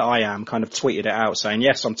jackass that I am kind of tweeted it out saying,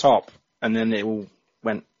 yes, I'm top. And then it all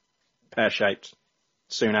went pear-shaped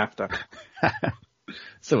soon after.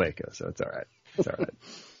 It's the way it goes, so it's all right. It's all right.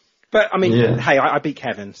 But I mean, yeah. Hey, I beat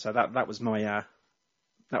Kevin, so that was my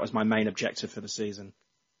main objective for the season.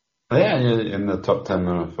 Yeah, in the top 10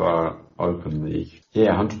 of our Open League.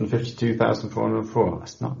 Yeah, 152,404.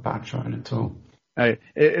 That's not a bad showing at all.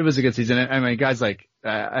 It was a good season. I mean, guys like,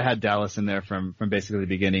 I had Dallas in there from basically the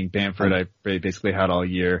beginning. Bamford, I basically had all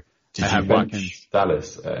year. Did you bench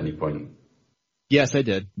Dallas at any point? Yes, I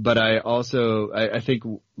did. But I also, I think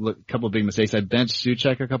a couple of big mistakes. I benched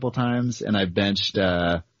Suchek a couple of times, and I benched,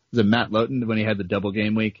 was it Matt Lowton when he had the double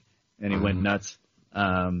game week and he went nuts?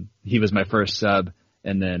 He was my first sub,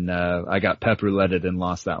 and then I got pep rouletted and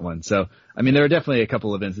lost that one. So, I mean, there are definitely a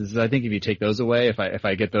couple of instances. I think if you take those away, if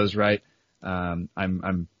I get those right,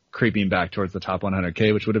 I'm creeping back towards the top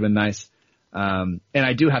 100K, which would have been nice. And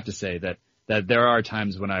I do have to say that there are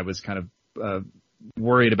times when I was kind of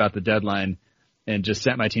worried about the deadline and just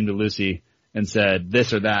sent my team to Lucy and said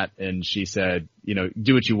this or that, and she said,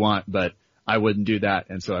 do what you want, but I wouldn't do that,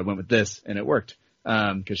 and so I went with this, and it worked,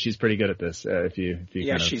 because she's pretty good at this. If you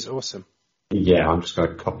yeah, she's awesome. Yeah, I'm just going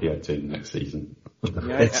to copy our team next season.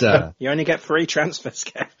 You only get 3 transfers,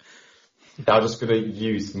 Kev. I'm just going to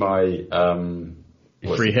use my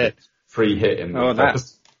free hit in the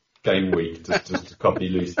first game week just to copy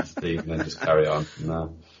Lucy's team and then just carry on from there.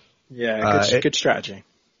 Yeah, good strategy.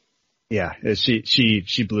 Yeah,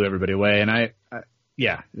 she blew everybody away, and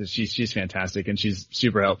she's fantastic, and she's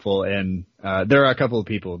super helpful. And there are a couple of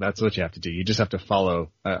people. That's what you have to do. You just have to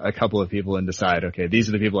follow a couple of people and decide, okay, these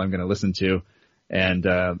are the people I'm going to listen to, and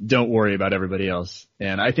don't worry about everybody else.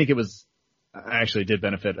 And I think I actually did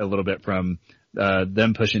benefit a little bit from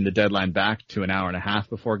them pushing the deadline back to an hour and a half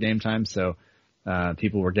before game time, so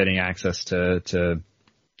people were getting access to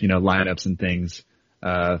lineups and things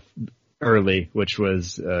early, which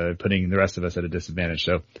was putting the rest of us at a disadvantage.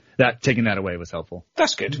 So taking that away was helpful.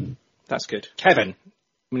 That's good. That's good. Kevin,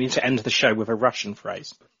 we need to end the show with a Russian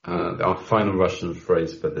phrase. Our final Russian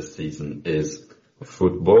phrase for this season is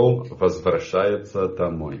 "Football возвращается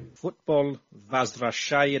домой." Football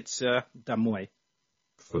возвращается домой.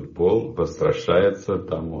 Football возвращается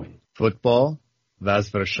домой. Football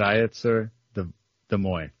возвращается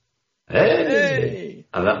домой. Hey!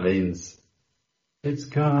 And that means it's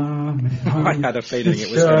coming home. I had a feeling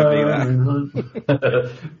it was going to be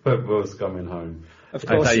that. Football's coming home. Of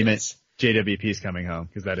course. I thought you meant JWP's coming home,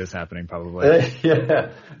 because that is happening probably.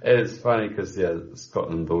 Yeah, it's funny because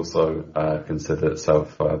Scotland also consider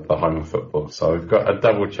itself the home of football, so we've got a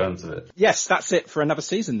double chance of it. Yes, that's it for another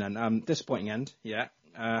season then. Disappointing end, yeah.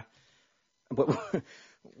 But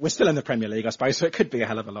we're still in the Premier League, I suppose, so it could be a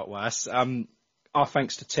hell of a lot worse. Our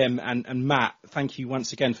thanks to Tim and Matt. Thank you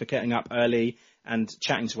once again for getting up early and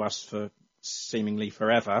chatting to us for seemingly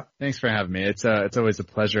forever. Thanks for having me. It's always a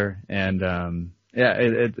pleasure, and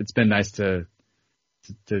it's been nice to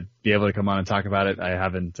be able to come on and talk about it. I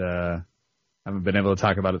haven't been able to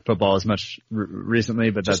talk about football as much recently,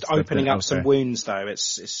 but just opening up some wounds though.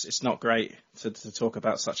 It's not great to talk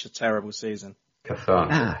about such a terrible season.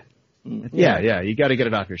 Yeah, you got to get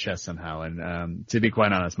it off your chest somehow. And to be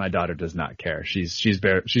quite honest, my daughter does not care. She's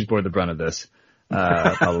bore the brunt of this,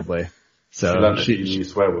 probably. So she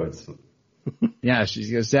use swear words. Yeah, she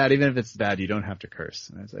goes, "Dad, even if it's bad, you don't have to curse."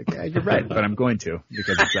 And I was like, "Yeah, you're right, but I'm going to,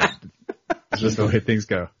 because it's that. It's just the way things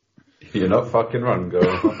go." You're not fucking wrong,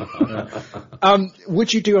 girl.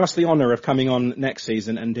 Would you do us the honour of coming on next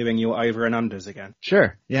season and doing your over and unders again?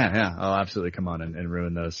 Sure. Yeah. I'll absolutely come on and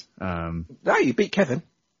ruin those. No, you beat Kevin.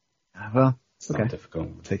 Well, it's not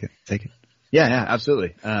difficult. Take it. Yeah,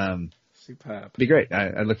 absolutely. Superb. Be great.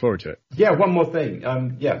 I look forward to it. Yeah, one more thing.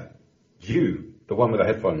 You, the one with the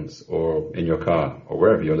headphones or in your car or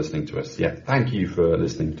wherever you're listening to us. Yeah, thank you for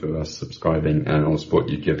listening to us, subscribing, and all the support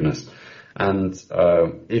you've given us. And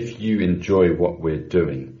if you enjoy what we're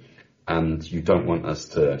doing and you don't want us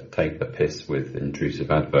to take the piss with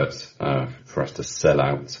intrusive adverts for us to sell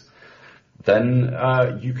out, then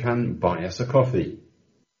you can buy us a coffee.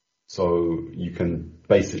 So you can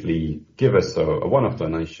basically give us a one-off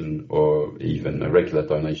donation or even a regular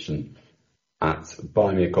donation at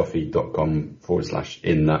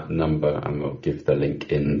buymeacoffee.com/in that number, and we'll give the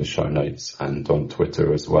link in the show notes and on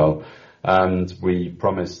Twitter as well. And we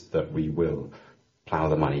promise that we will plough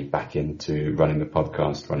the money back into running the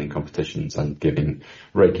podcast, running competitions, and giving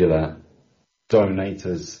regular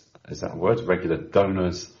donators, is that a word? Regular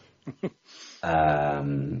donors,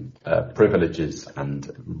 privileges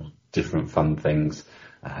and different fun things.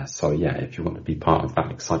 So yeah, if you want to be part of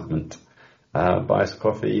that excitement, buy us a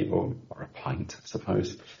coffee or a pint, I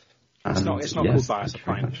suppose. It's not called buy us a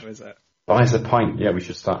pint, is it? Buy us a pint. Yeah, we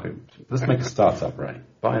should start. Let's make a startup, right?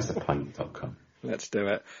 Buyusapint.com. Let's do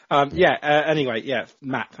it. Anyway,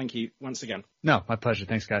 Matt, thank you once again. No, my pleasure.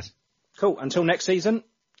 Thanks, guys. Cool. Until next season,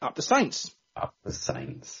 up the Saints. Up the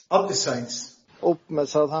Saints. Up the Saints. Up med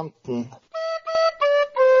Southampton.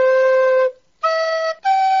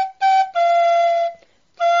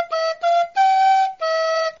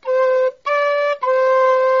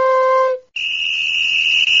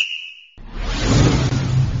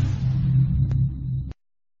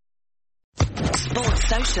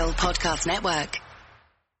 Podcast Network.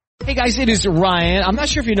 Hey guys, it is Ryan. I'm not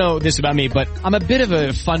sure if you know this about me, but I'm a bit of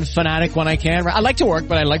a fun fanatic when I can. I like to work,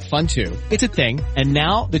 but I like fun too. It's a thing. And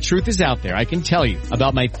now the truth is out there. I can tell you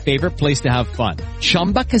about my favorite place to have fun.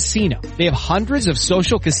 Chumba Casino. They have hundreds of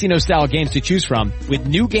social casino style games to choose from with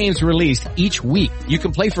new games released each week. You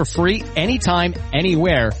can play for free anytime,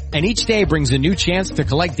 anywhere. And each day brings a new chance to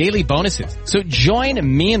collect daily bonuses. So join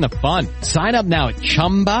me in the fun. Sign up now at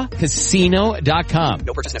ChumbaCasino.com.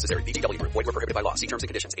 No purchase necessary. VGW Group. Void where prohibited by law. See terms and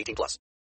conditions. 18+.